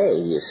bad day,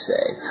 you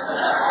say.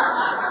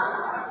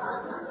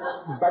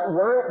 But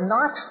were it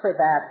not for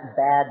that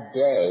bad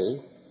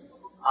day,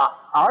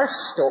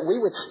 we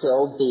would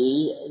still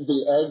be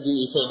the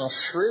egg-eating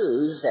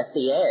shrews at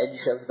the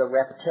edge of the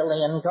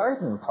reptilian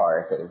garden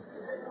party.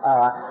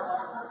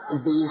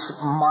 These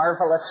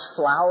marvelous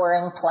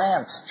flowering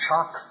plants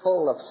chock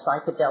full of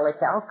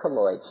psychedelic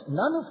alkaloids,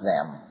 none of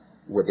them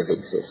would have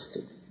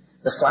existed.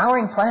 The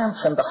flowering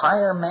plants and the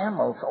higher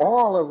mammals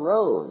all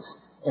arose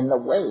in the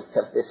wake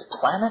of this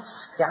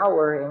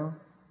planet-scouring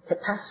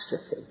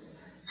catastrophe.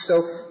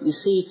 So, you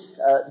see,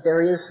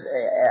 there is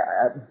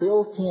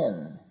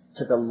built-in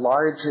to the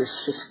larger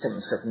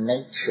systems of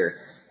nature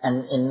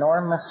an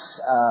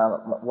enormous,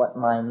 what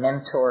my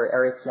mentor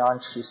Eric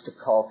Jansch used to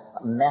call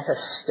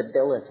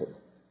metastability.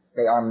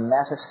 They are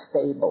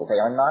metastable. They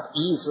are not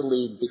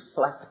easily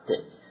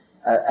deflected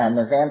An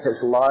event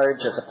as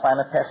large as a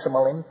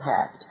planetesimal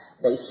impact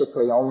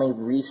basically only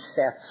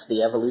resets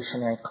the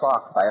evolutionary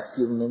clock by a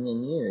few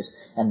million years,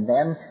 and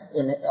then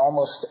in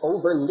almost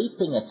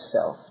overleaping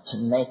itself to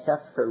make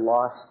up for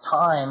lost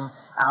time,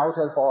 out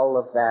of all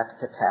of that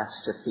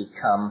catastrophe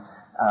come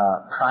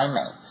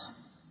primates,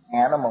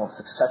 animals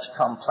of such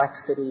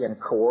complexity and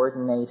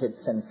coordinated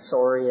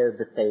sensoria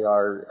that they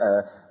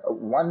are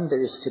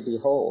wonders to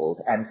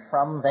behold, and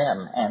from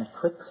them, and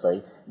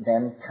quickly,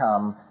 then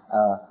come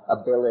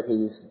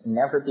abilities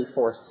never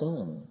before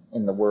seen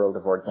in the world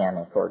of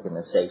organic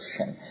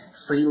organization.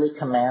 Freely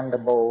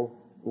commandable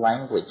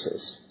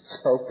languages,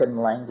 spoken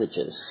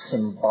languages,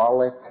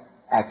 symbolic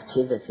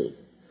activity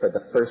for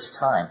the first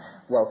time.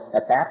 Well,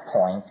 at that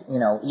point,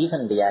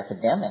 even the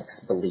academics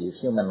believe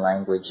human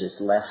language is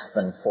less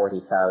than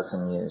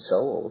 40,000 years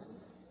old.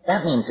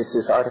 That means it's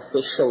as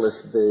artificial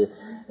as the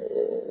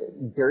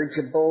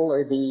dirigible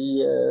or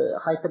the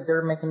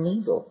hypodermic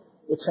needle.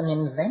 It's an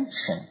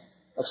invention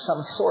of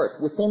some sort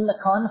within the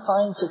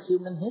confines of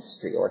human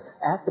history, or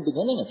at the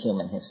beginning of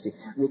human history.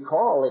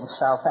 Recall, in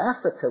South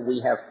Africa, we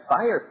have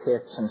fire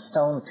pits and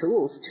stone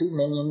tools 2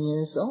 million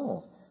years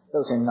old.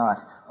 Those are not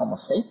Homo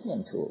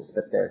sapien tools,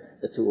 but they're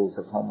the tools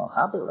of Homo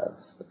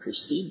habilis, the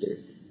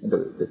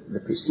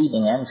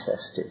preceding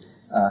ancestor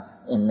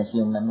in the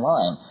human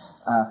line.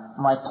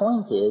 My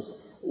point is,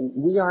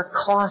 we are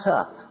caught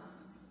up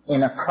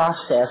in a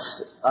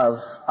process of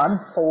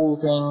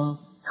unfolding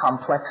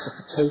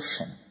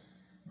complexification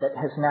that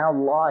has now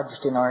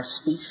lodged in our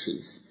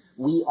species.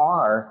 We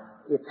are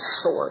its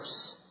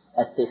source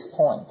at this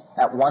point.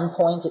 At one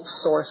point,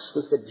 its source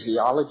was the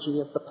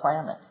geology of the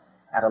planet.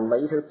 At a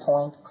later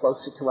point,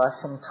 closer to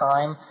us in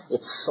time,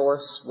 its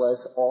source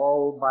was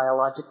all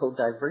biological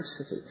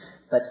diversity.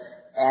 But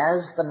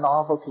as the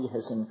novelty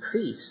has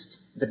increased,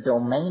 the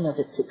domain of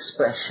its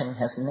expression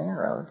has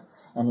narrowed,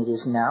 and it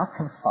is now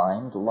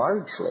confined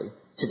largely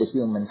to the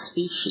human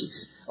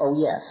species. Oh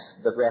yes,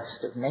 the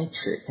rest of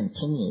nature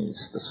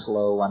continues the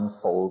slow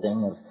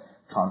unfolding of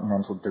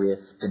continental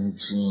drift and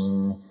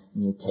gene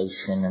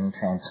mutation and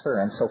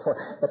transfer and so forth.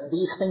 But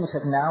these things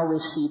have now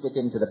receded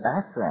into the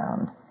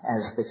background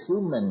as the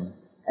human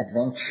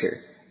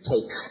adventure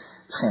takes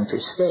center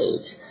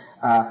stage.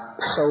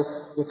 So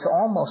it's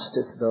almost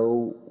as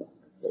though,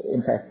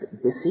 in fact,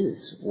 this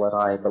is what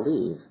I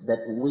believe,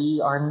 that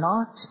we are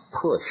not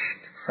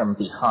pushed from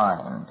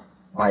behind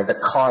by the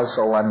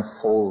causal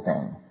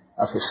unfolding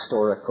of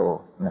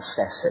historical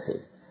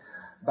necessity,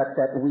 but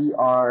that we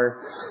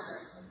are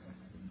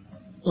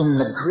in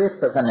the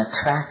grip of an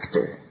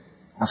attractor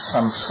of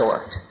some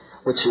sort,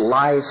 which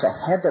lies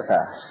ahead of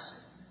us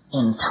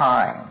in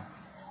time.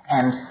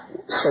 And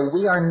so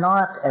we are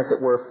not, as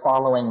it were,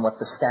 following what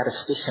the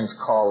statisticians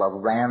call a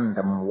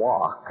random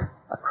walk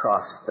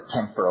across the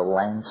temporal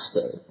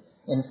landscape.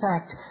 In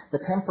fact,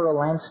 the temporal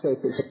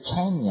landscape is a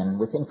canyon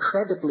with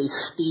incredibly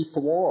steep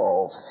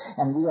walls,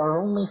 and we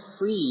are only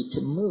free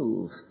to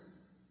move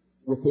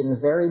within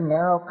very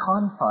narrow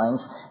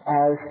confines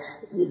as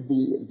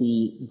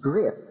the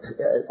grip,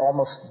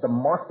 almost the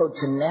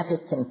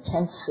morphogenetic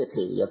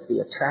intensity of the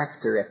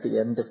attractor at the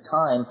end of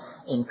time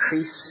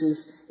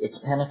increases its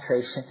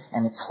penetration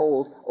and its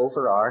hold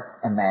over our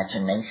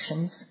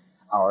imaginations,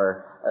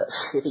 our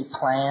city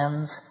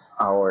plans,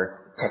 our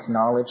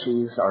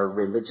technologies, our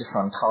religious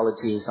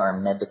ontologies, our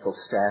medical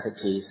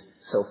strategies,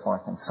 so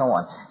forth and so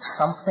on.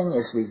 Something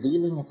is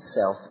revealing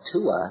itself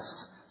to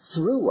us,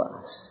 through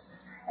us.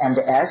 And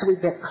as we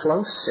get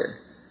closer,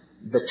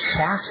 the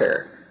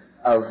chatter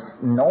of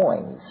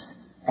noise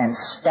and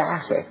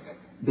static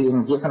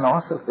being given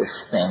off of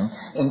this thing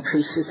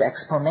increases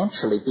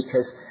exponentially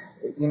because,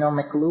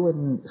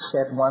 McLuhan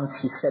said once,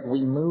 he said,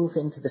 we move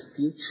into the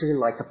future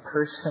like a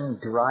person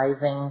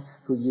driving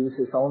who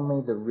uses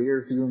only the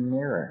rear view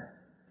mirror.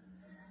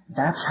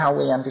 That's how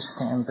we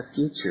understand the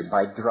future,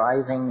 by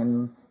driving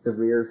in the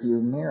rear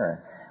view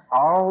mirror.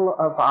 All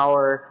of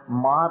our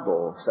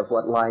models of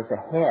what lies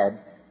ahead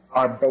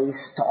are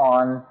based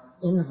on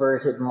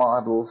inverted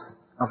models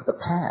of the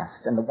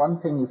past. And the one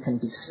thing you can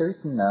be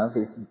certain of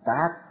is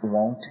that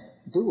won't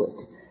do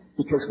it.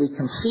 Because we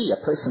can see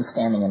a person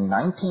standing in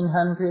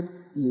 1900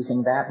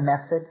 using that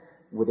method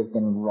would have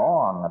been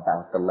wrong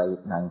about the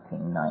late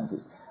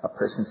 1990s. A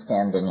person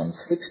standing in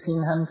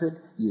 1600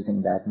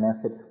 using that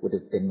method would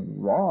have been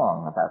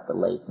wrong about the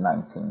late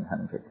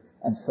 1900s,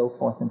 and so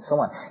forth and so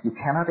on. You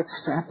cannot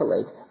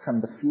extrapolate from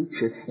the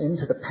future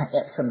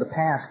from the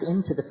past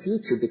into the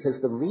future,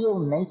 because the real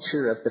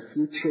nature of the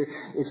future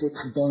is its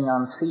ding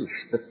an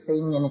sich, the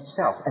thing in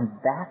itself, and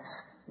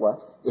that's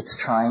what it's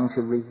trying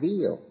to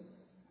reveal.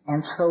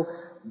 And so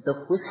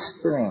the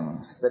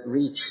whisperings that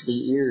reach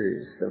the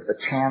ears of the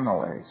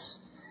channelers,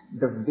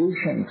 the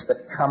visions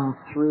that come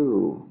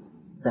through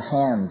the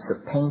hands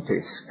of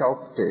painters,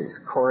 sculptors,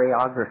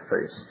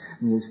 choreographers,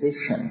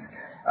 musicians,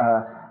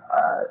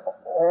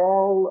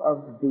 all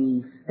of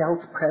the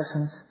felt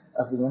presence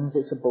of the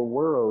invisible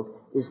world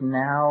is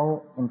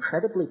now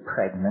incredibly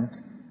pregnant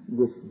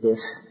with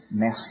this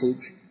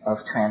message of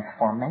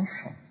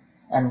transformation.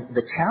 And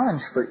the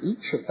challenge for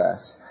each of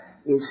us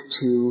is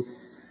to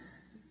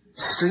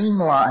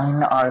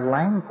streamline our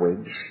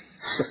language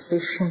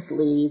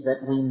sufficiently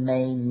that we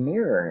may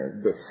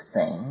mirror this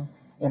thing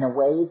in a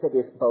way that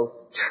is both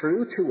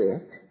true to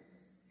it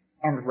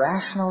and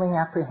rationally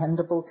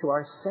apprehendable to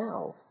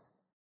ourselves.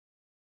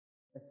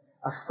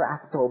 A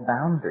fractal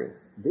boundary.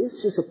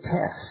 This is a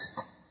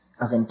test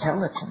of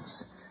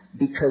intelligence,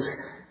 because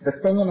the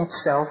thing in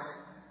itself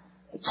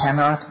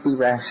cannot be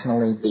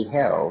rationally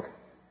beheld.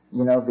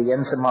 You know, the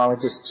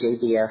enzymologist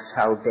J.B.S.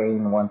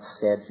 Haldane once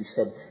said, he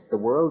said, the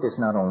world is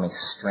not only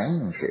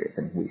stranger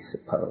than we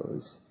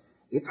suppose,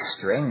 it's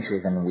stranger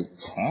than we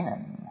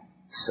can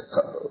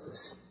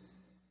suppose.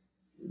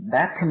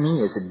 That to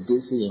me is a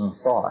dizzying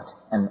thought,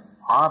 and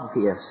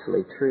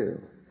obviously true.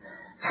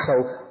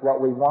 So what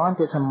we want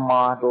is a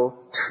model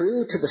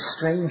true to the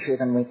stranger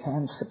than we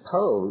can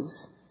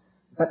suppose,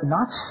 but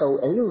not so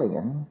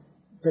alien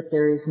that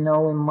there is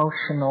no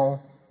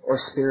emotional or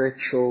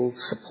spiritual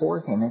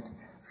support in it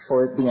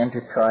for the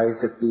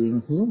enterprise of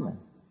being human.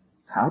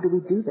 How do we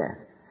do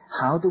that?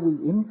 How do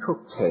we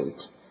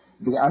inculcate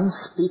the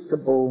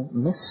unspeakable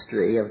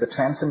mystery of the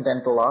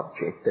transcendental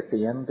object at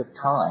the end of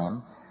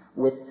time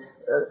with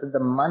the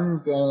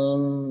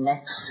mundane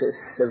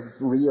nexus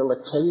of real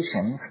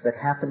occasions that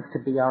happens to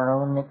be our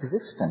own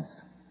existence?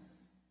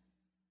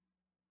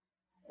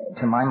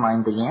 To my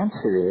mind, the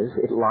answer is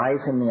it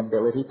lies in the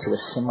ability to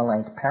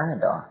assimilate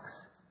paradox.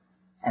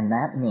 And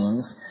that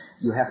means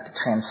you have to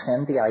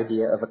transcend the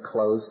idea of a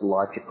closed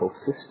logical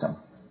system.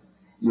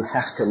 You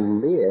have to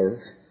live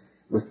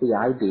with the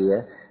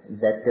idea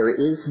that there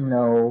is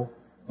no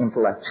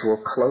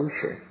intellectual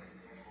closure.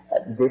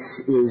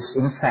 This is,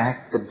 in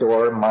fact, the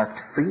door marked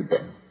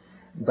freedom,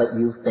 but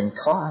you've been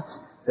taught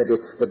that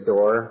it's the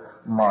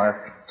door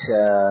marked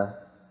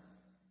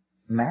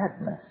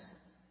madness.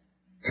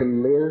 To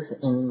live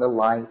in the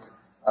light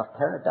of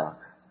paradox.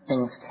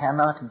 Things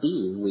cannot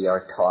be, we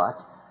are taught,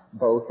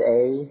 both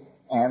A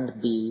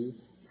and B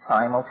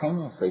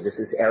simultaneously. This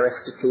is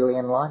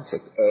Aristotelian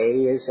logic.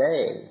 A is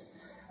A.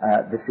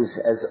 This is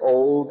as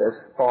old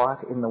as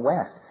thought in the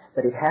West.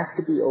 But it has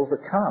to be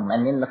overcome.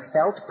 And in the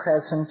felt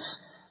presence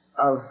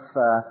of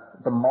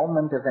the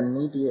moment of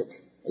immediate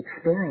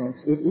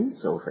experience, it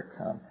is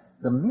overcome.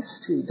 The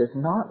mystery does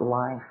not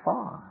lie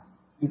far.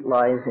 It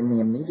lies in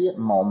the immediate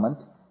moment,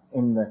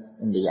 in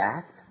the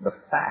act, the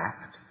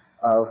fact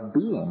of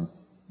being.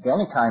 The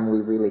only time we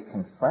really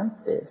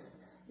confront this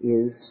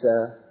is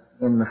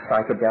in the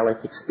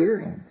psychedelic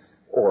experience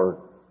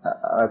or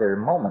other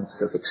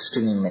moments of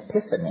extreme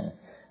epiphany.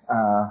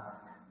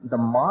 The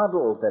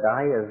model that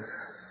I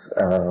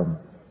have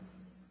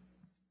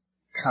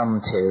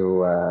come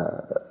to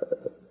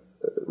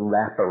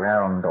wrap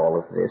around all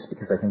of this,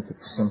 because I think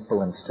it's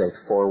simple and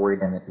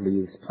straightforward and it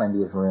leaves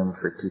plenty of room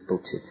for people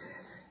to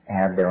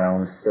add their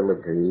own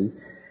filigree,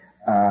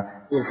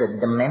 is a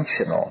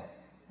dimensional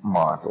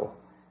model.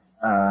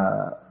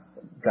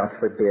 God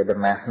forbid, a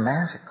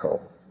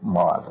mathematical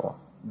model.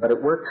 But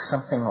it works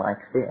something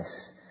like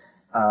this.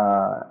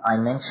 I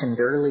mentioned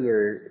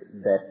earlier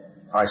that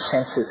our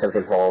senses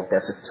have evolved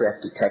as a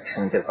threat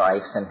detection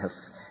device and have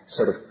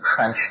sort of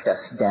crunched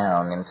us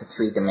down into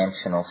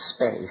three-dimensional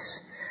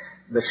space.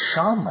 The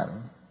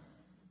shaman,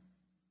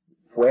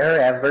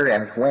 wherever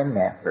and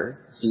whenever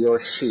he or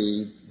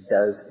she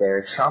does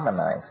their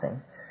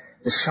shamanizing,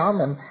 the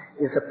shaman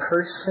is a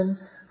person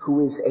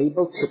who is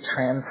able to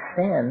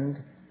transcend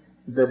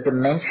the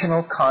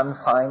dimensional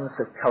confines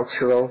of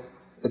cultural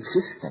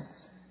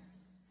existence.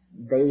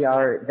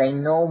 They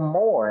know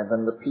more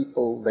than the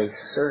people they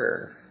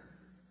serve.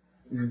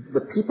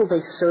 The people they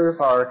serve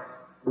are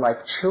like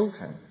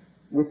children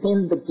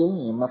within the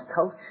game of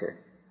culture.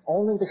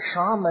 Only the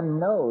shaman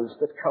knows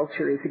that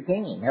culture is a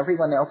game.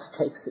 Everyone else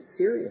takes it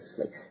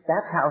seriously.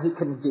 That's how he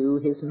can do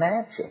his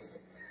magic.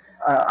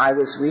 I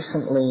was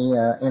recently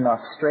in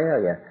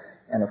Australia,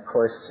 and of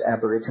course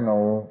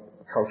Aboriginal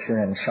culture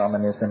and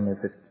shamanism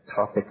is a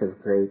topic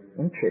of great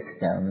interest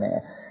down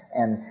there.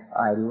 And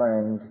I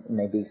learned,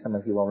 maybe some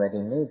of you already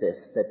knew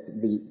this, that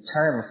the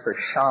term for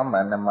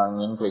shaman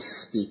among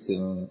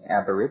English-speaking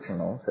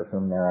Aboriginals, of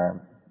whom there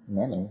are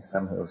many,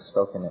 some who have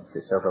spoken it for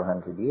several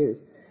hundred years,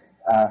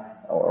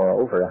 or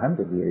over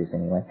 100 years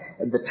anyway,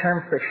 the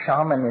term for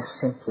shaman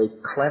is simply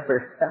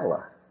clever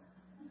fella.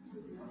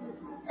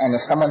 And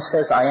if someone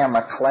says, I am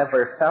a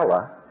clever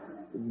fella,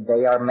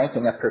 they are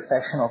making a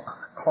professional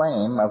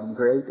claim of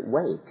great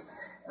weight.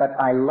 But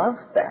I love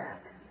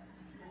that,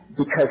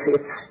 because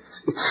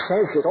it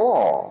says it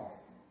all.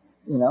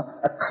 You know,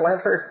 a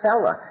clever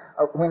fella.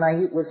 When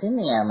I was in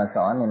the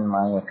Amazon in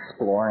my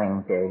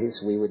exploring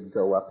days, we would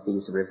go up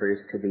these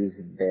rivers to these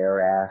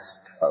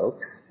bare-assed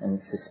folks and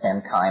to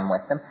spend time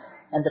with them.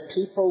 And the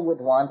people would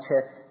want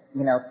to,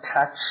 you know,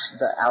 touch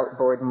the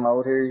outboard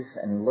motors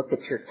and look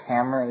at your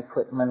camera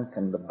equipment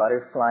and the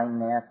butterfly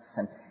nets.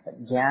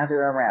 gather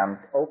around,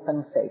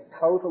 open-faced,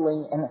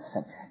 totally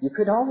innocent. You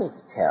could always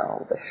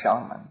tell the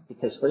shaman,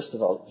 because first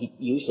of all, he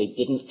usually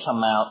didn't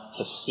come out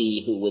to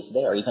see who was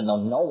there, even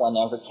though no one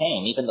ever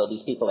came. Even though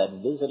these people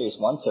had visitors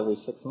once every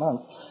 6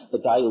 months, the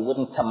guy who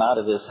wouldn't come out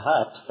of his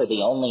hut for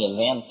the only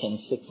event in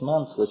 6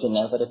 months was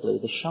inevitably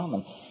the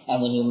shaman.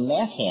 And when you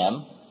met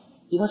him,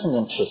 he wasn't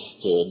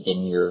interested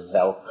in your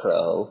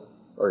Velcro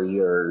or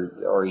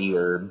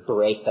your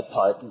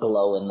break-apart,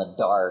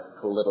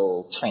 glow-in-the-dark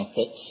little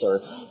trinkets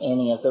or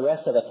any of the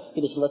rest of it.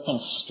 He was looking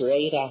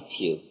straight at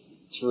you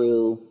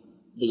through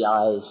the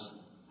eyes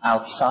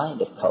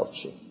outside of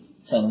culture,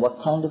 saying,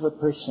 what kind of a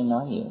person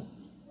are you?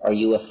 Are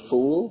you a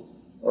fool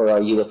or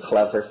are you a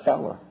clever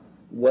fellow?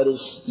 What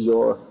is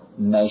your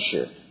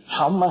measure?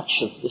 How much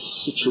of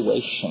this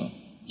situation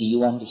do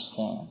you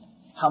understand?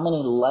 How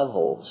many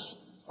levels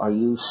are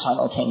you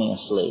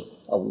simultaneously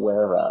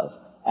aware of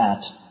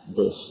at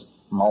this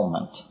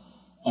moment?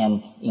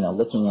 And,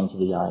 looking into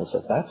the eyes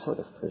of that sort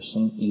of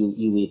person,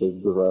 you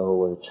either grow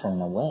or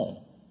turn away.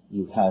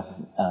 You have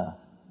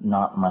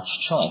not much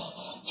choice.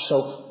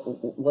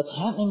 So what's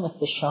happening with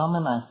the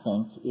shaman, I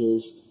think,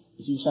 is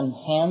he's a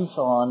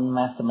hands-on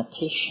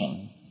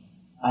mathematician,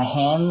 a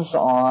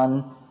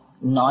hands-on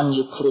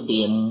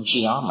non-Euclidean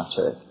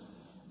geometer.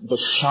 The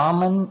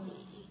shaman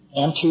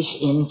enters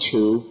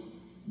into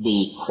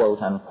the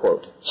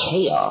quote-unquote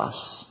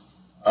chaos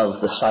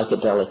of the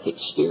psychedelic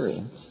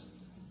experience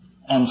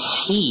and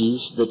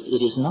sees that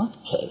it is not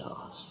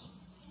chaos.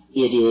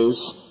 It is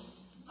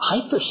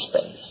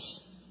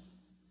hyperspace.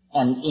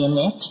 And in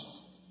it,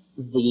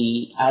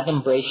 the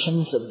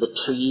adumbrations of the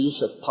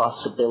trees of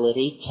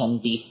possibility can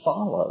be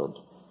followed.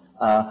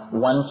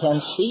 One can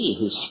see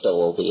who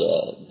stole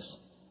the eggs.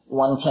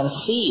 One can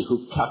see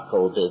who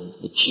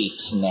cuckolded the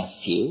chief's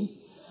nephew.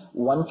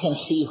 One can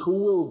see who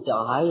will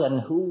die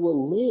and who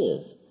will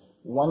live.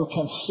 One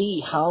can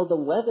see how the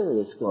weather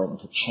is going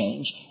to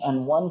change,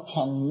 and one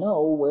can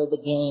know where the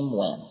game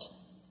went.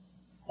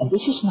 And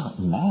this is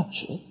not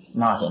magic,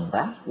 not in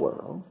that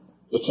world.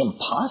 It's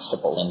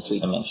impossible in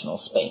three-dimensional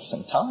space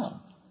and time.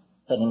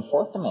 But in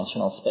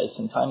fourth-dimensional space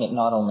and time, it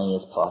not only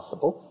is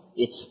possible,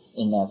 it's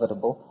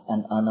inevitable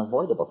and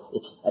unavoidable.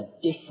 It's a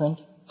different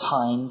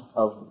kind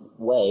of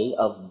way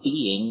of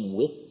being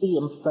with the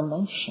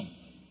information.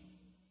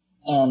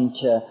 And,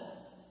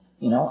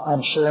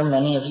 I'm sure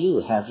many of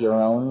you have your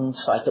own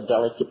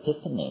psychedelic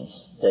epiphanies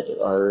that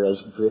are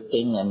as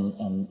gripping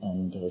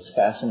and as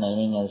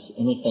fascinating as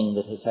anything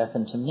that has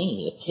happened to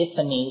me.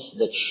 Epiphanies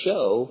that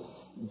show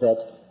that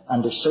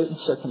under certain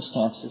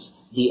circumstances,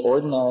 the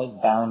ordinary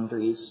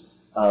boundaries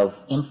of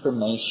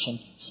information,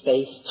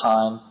 space,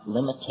 time,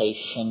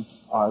 limitation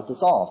are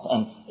dissolved.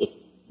 And it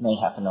may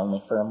happen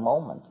only for a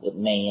moment. It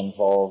may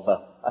involve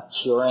a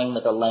curing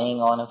with a laying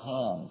on of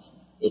hands.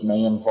 It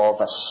may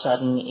involve a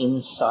sudden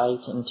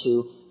insight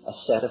into a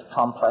set of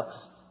complex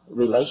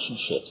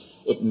relationships.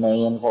 It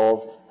may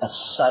involve a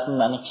sudden,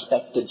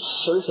 unexpected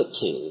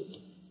certitude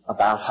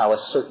about how a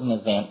certain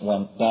event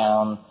went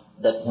down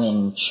that,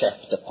 when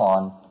checked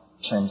upon,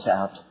 turns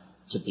out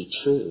to be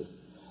true.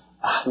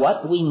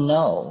 What we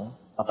know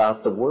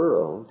about the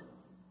world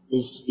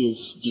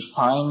is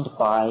defined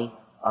by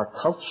our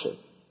culture.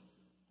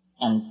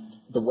 And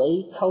the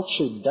way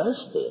culture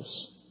does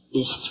this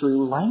is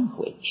through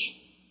language.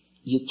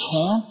 You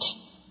can't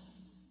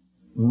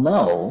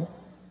know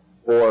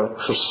or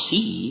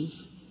perceive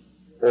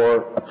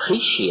or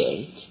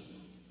appreciate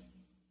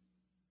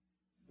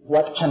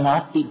what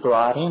cannot be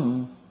brought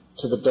in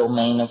to the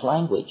domain of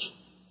language.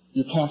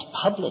 You can't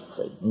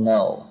publicly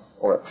know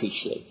or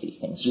appreciate these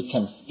things. You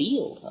can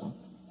feel them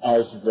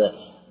as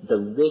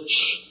the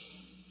rich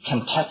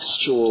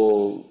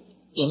contextual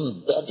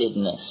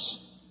embeddedness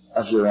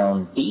of your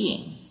own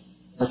being,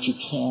 but you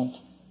can't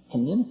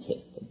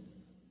communicate them.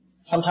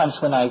 Sometimes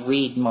when I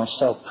read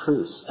Marcel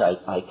Proust,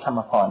 I come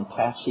upon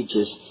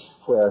passages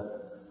where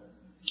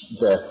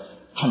the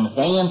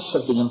conveyance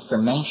of the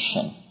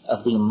information,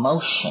 of the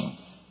emotion,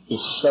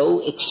 is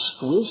so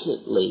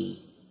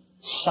exquisitely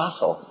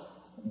subtle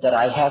that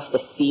I have the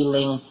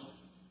feeling,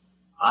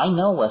 I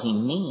know what he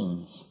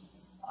means.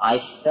 I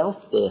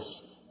felt this,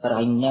 but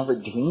I never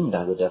dreamed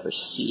I would ever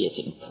see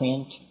it in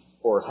print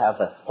or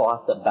have a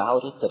thought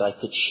about it that I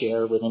could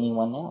share with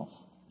anyone else,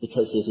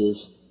 because it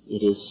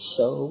is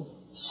so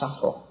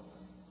subtle.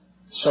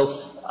 So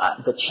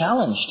the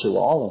challenge to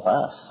all of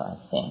us, I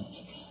think,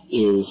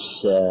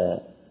 is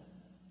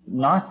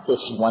not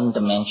this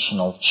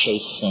one-dimensional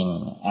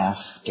chasing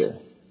after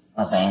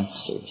of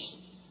answers.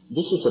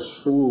 This is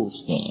a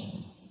fool's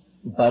game,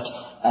 but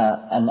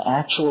an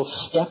actual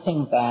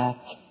stepping back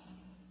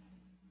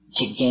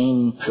to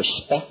gain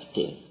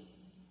perspective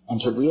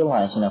and to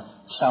realize,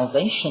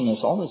 salvation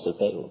is always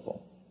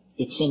available.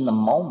 It's in the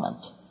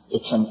moment.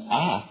 It's an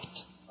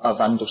act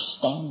of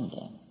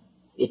understanding.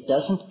 It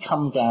doesn't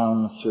come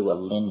down through a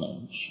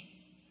lineage.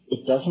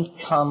 It doesn't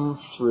come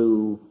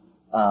through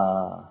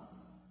a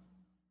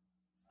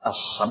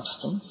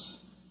substance,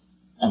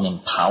 an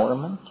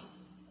empowerment,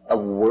 a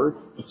word.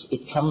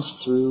 It comes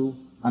through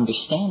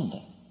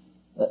understanding.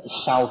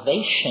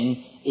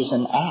 Salvation is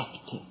an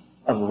act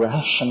of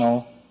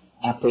rational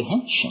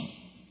apprehension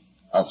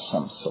of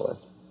some sort.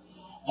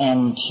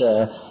 And,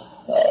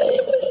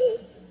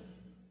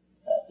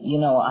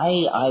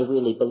 I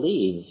really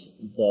believe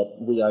that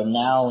we are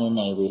now in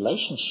a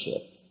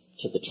relationship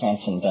to the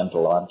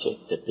transcendental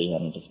object at the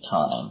end of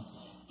time,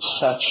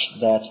 such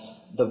that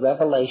the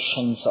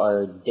revelations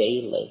are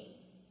daily.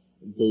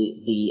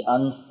 The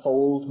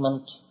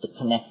unfoldment, the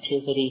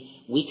connectivity,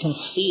 we can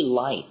see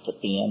light at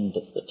the end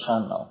of the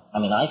tunnel. I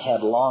mean, I've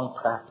had long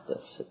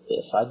practice at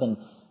this. I've been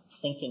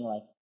thinking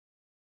like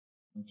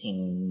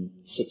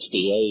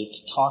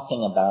 1968,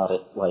 talking about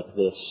it like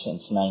this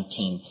since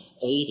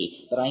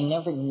 1980, but I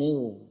never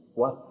knew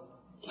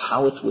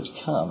how it would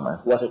come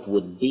or what it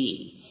would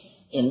be.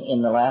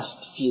 In the last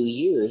few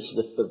years,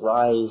 with the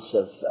rise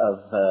of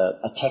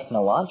a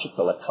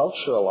technological, a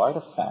cultural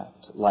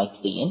artifact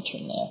like the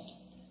Internet,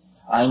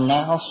 I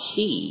now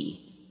see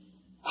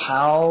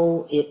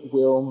how it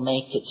will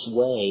make its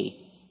way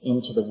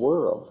into the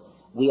world.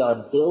 We are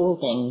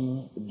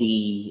building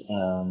the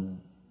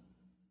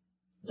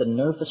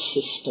nervous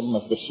system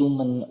of the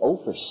human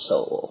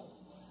oversoul.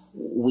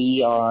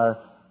 We are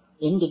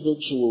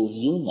individual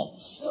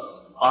units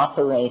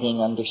operating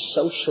under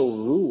social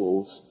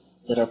rules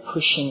that are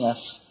pushing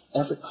us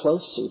ever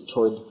closer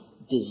toward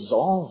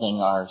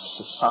dissolving our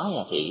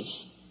societies,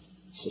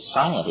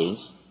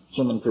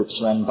 human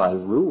groups run by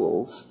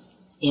rules,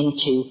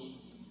 into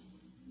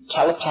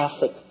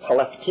telepathic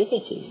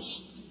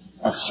collectivities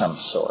of some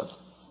sort.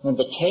 I mean,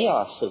 the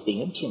chaos of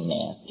the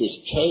Internet is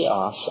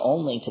chaos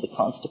only to the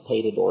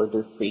constipated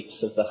order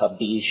freaks of the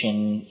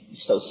Hobbesian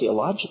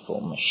sociological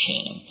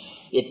machine.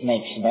 It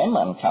makes them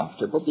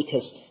uncomfortable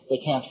because they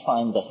can't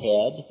find the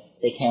head,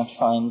 they can't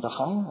find the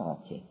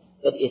hierarchy.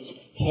 But it's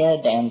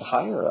head and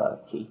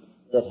hierarchy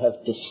that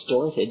have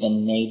distorted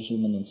and made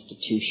human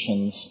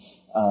institutions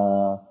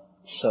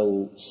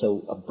so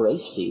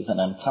abrasive and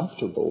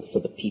uncomfortable for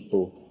the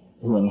people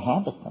who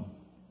inhabit them.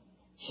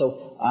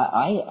 So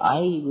I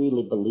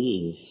really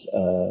believe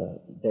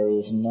there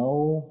is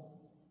no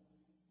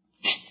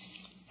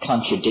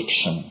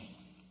contradiction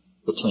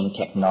between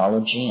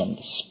technology and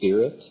the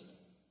spirit.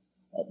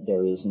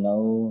 There is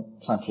no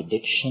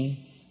contradiction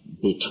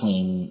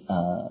between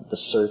the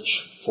search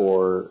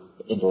for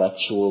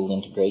intellectual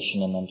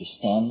integration and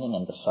understanding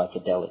and the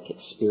psychedelic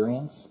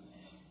experience.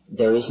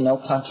 There is no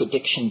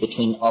contradiction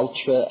between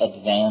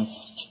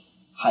ultra-advanced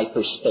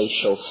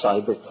hyperspatial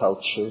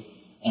cyberculture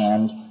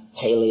and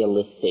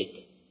Paleolithic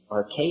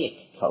archaic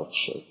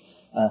culture.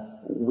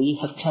 We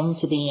have come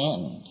to the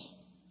end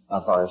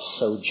of our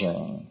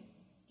sojourn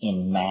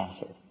in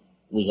matter.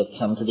 We have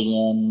come to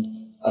the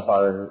end of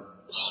our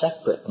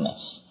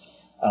separateness.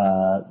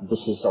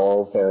 This is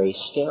all very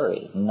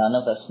scary. None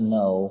of us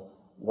know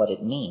what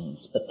it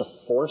means, but the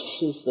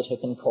forces that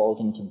have been called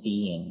into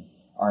being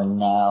are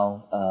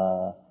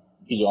now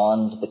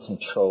beyond the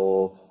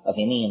control of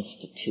any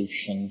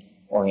institution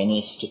or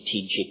any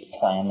strategic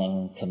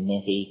planning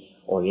committee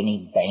or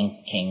any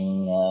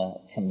banking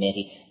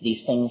committee.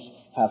 These things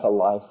have a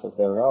life of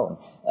their own.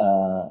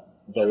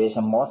 There is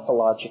a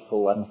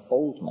morphological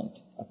unfoldment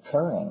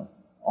occurring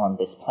on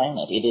this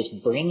planet. It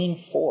is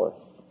bringing forth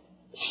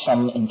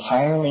some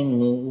entirely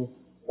new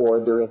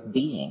order of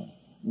being.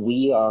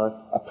 We are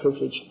a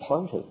privileged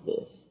part of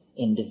this.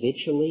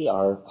 Individually,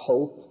 our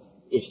hope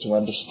is to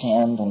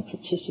understand and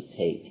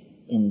participate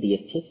in the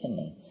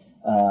epiphany.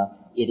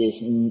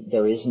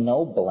 There is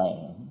no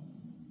blame.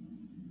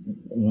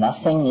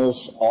 Nothing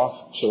is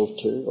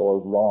off-kilter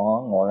or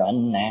wrong or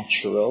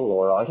unnatural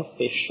or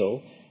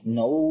artificial.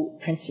 No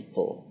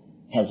principle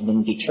has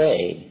been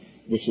betrayed.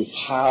 This is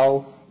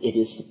how it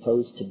is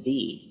supposed to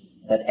be.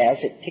 But as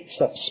it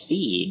picks up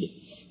speed,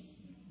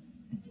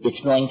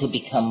 it's going to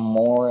become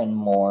more and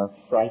more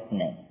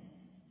frightening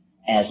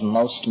as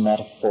most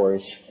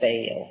metaphors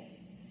fail.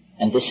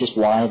 And this is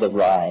why the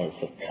rise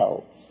of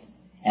cults,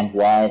 and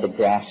why the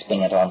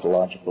grasping at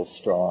ontological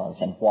straws,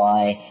 and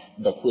why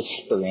the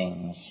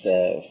whisperings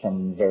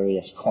from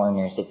various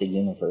corners of the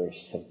universe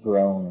have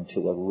grown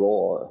to a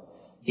roar,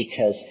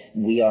 because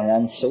we are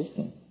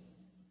uncertain.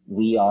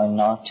 We are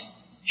not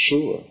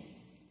sure.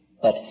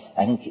 But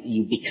I think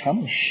you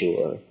become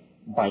sure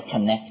by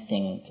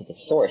connecting to the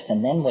source,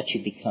 and then what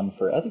you become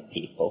for other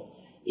people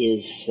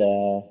is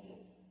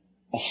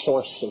a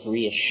source of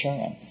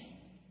reassurance.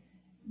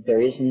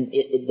 There isn't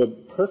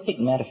the perfect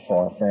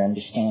metaphor for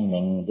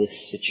understanding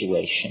this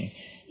situation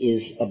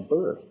is a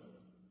birth.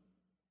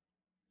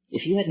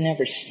 If you had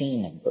never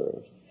seen a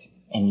birth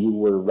and you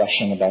were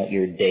rushing about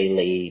your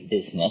daily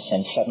business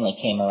and suddenly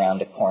came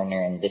around a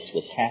corner and this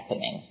was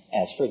happening,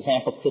 as for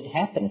example could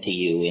happen to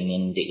you in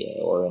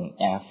India or in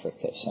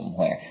Africa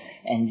somewhere,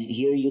 and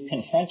here you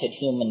confronted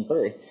human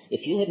birth,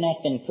 if you had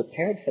not been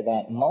prepared for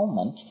that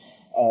moment,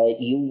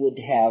 you would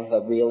have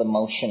a real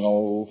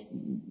emotional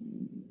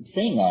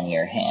thing on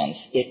your hands.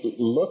 It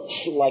looks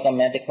like a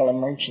medical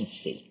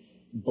emergency.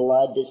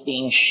 Blood is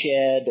being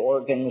shed,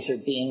 organs are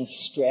being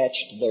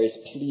stretched, there's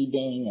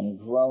pleading and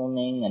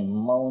groaning and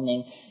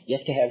moaning. You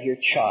have to have your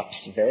chops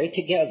very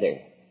together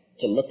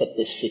to look at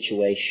this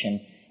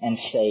situation and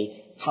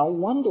say, how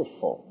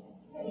wonderful.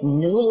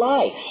 New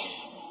life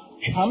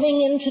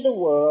coming into the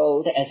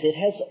world as it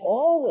has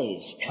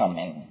always come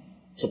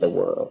into the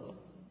world.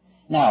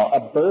 Now, a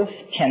birth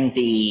can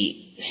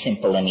be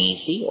simple and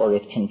easy, or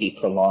it can be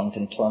prolonged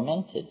and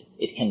tormented.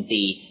 It can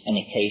be an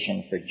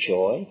occasion for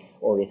joy,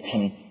 or it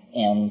can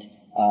end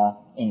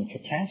in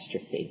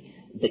catastrophe.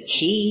 The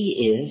key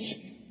is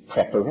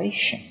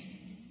preparation,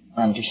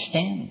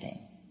 understanding,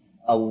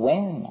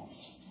 awareness,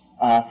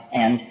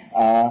 and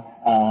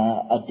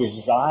a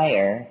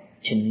desire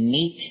to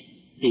meet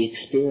the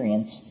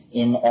experience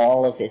in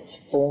all of its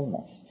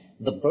fullness.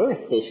 The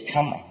birth is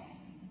coming.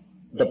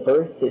 The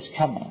birth is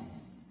coming.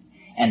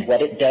 And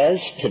what it does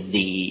to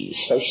the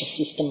social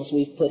systems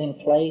we've put in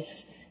place,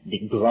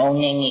 the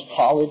groaning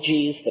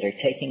ecologies that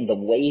are taking the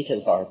weight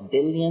of our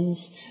billions,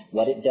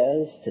 what it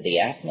does to the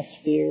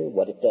atmosphere,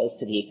 what it does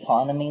to the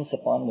economies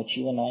upon which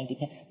you and I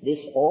depend,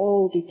 this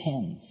all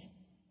depends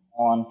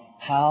on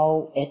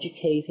how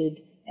educated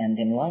and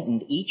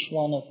enlightened each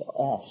one of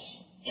us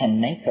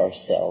can make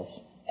ourselves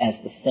as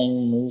the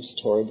thing moves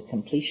toward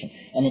completion.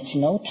 And it's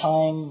no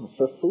time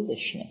for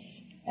foolishness,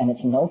 and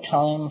it's no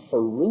time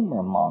for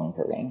rumor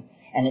mongering,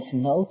 and it's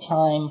no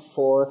time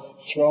for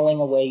throwing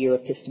away your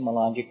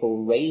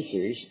epistemological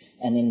razors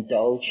and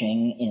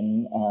indulging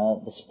in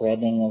the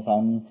spreading of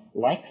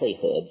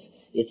unlikelihoods.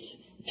 It's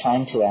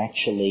time to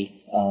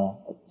actually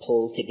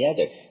pull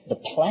together.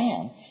 The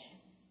plants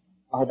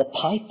are the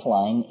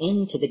pipeline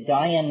into the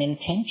Gaian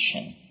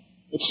intention.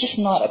 It's just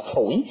not a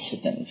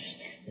coincidence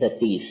that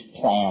these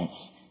plants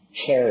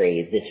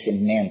carry this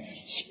immense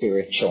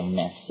spiritual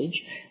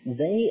message.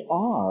 They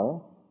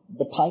are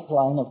the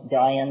pipeline of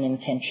Gaian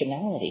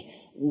intentionality.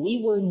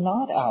 We were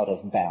not out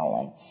of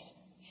balance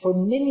for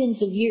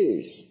millions of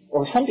years,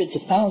 or hundreds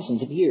of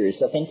thousands of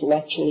years of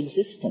intellectual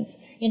existence,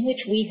 in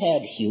which we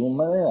had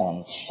humor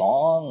and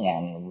song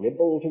and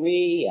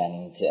ribaldry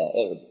and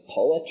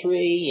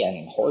poetry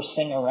and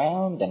horsing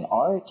around and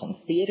art and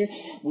theater.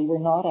 We were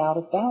not out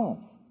of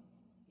balance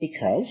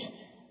because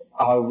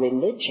our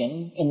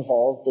religion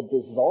involved the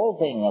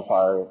dissolving of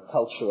our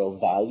cultural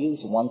values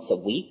once a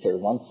week or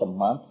once a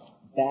month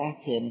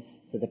back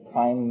into the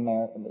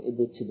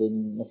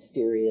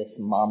mysterious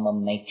mama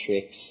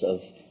matrix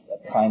of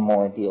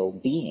primordial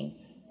being.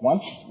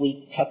 Once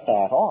we cut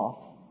that off,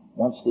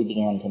 once we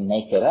began to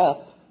make it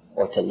up,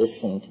 or to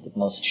listen to the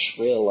most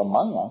shrill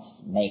among us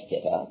make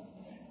it up,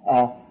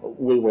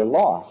 we were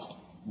lost.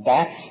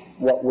 That's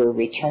what we're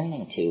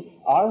returning to.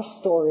 Our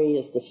story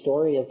is the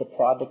story of the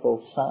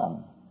prodigal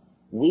son.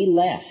 We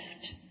left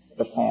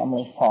the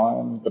family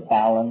farm, the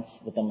balance,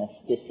 the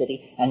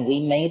domesticity, and we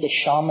made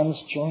a shaman's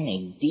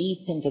journey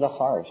deep into the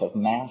heart of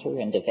matter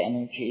and of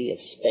energy, of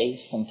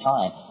space and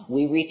time.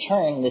 We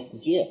return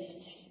with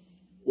gifts,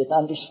 with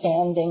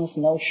understandings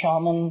no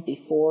shaman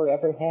before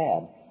ever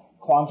had.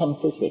 Quantum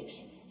physics,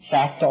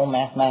 fractal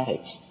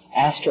mathematics,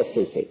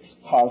 astrophysics,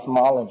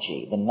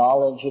 cosmology, the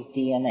knowledge of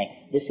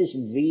DNA. This is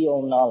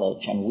real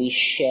knowledge, and we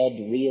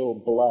shed real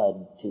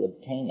blood to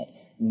obtain it.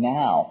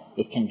 Now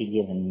it can be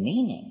given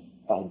meaning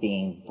by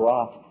being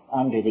brought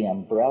under the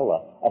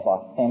umbrella of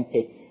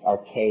authentic,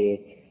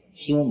 archaic,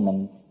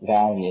 human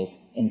values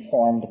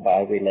informed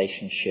by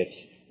relationships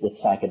with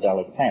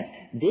psychedelic plants.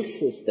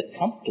 This is the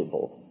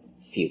comfortable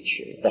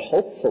future, the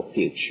hopeful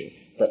future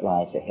that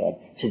lies ahead.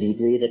 To the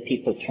degree that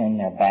people turn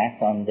their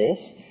back on this,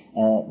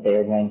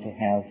 they're going to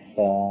have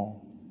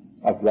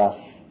a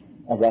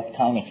rough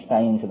time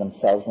explaining to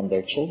themselves and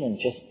their children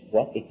just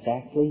what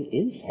exactly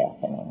is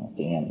happening at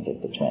the end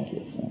of the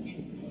 20th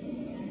century.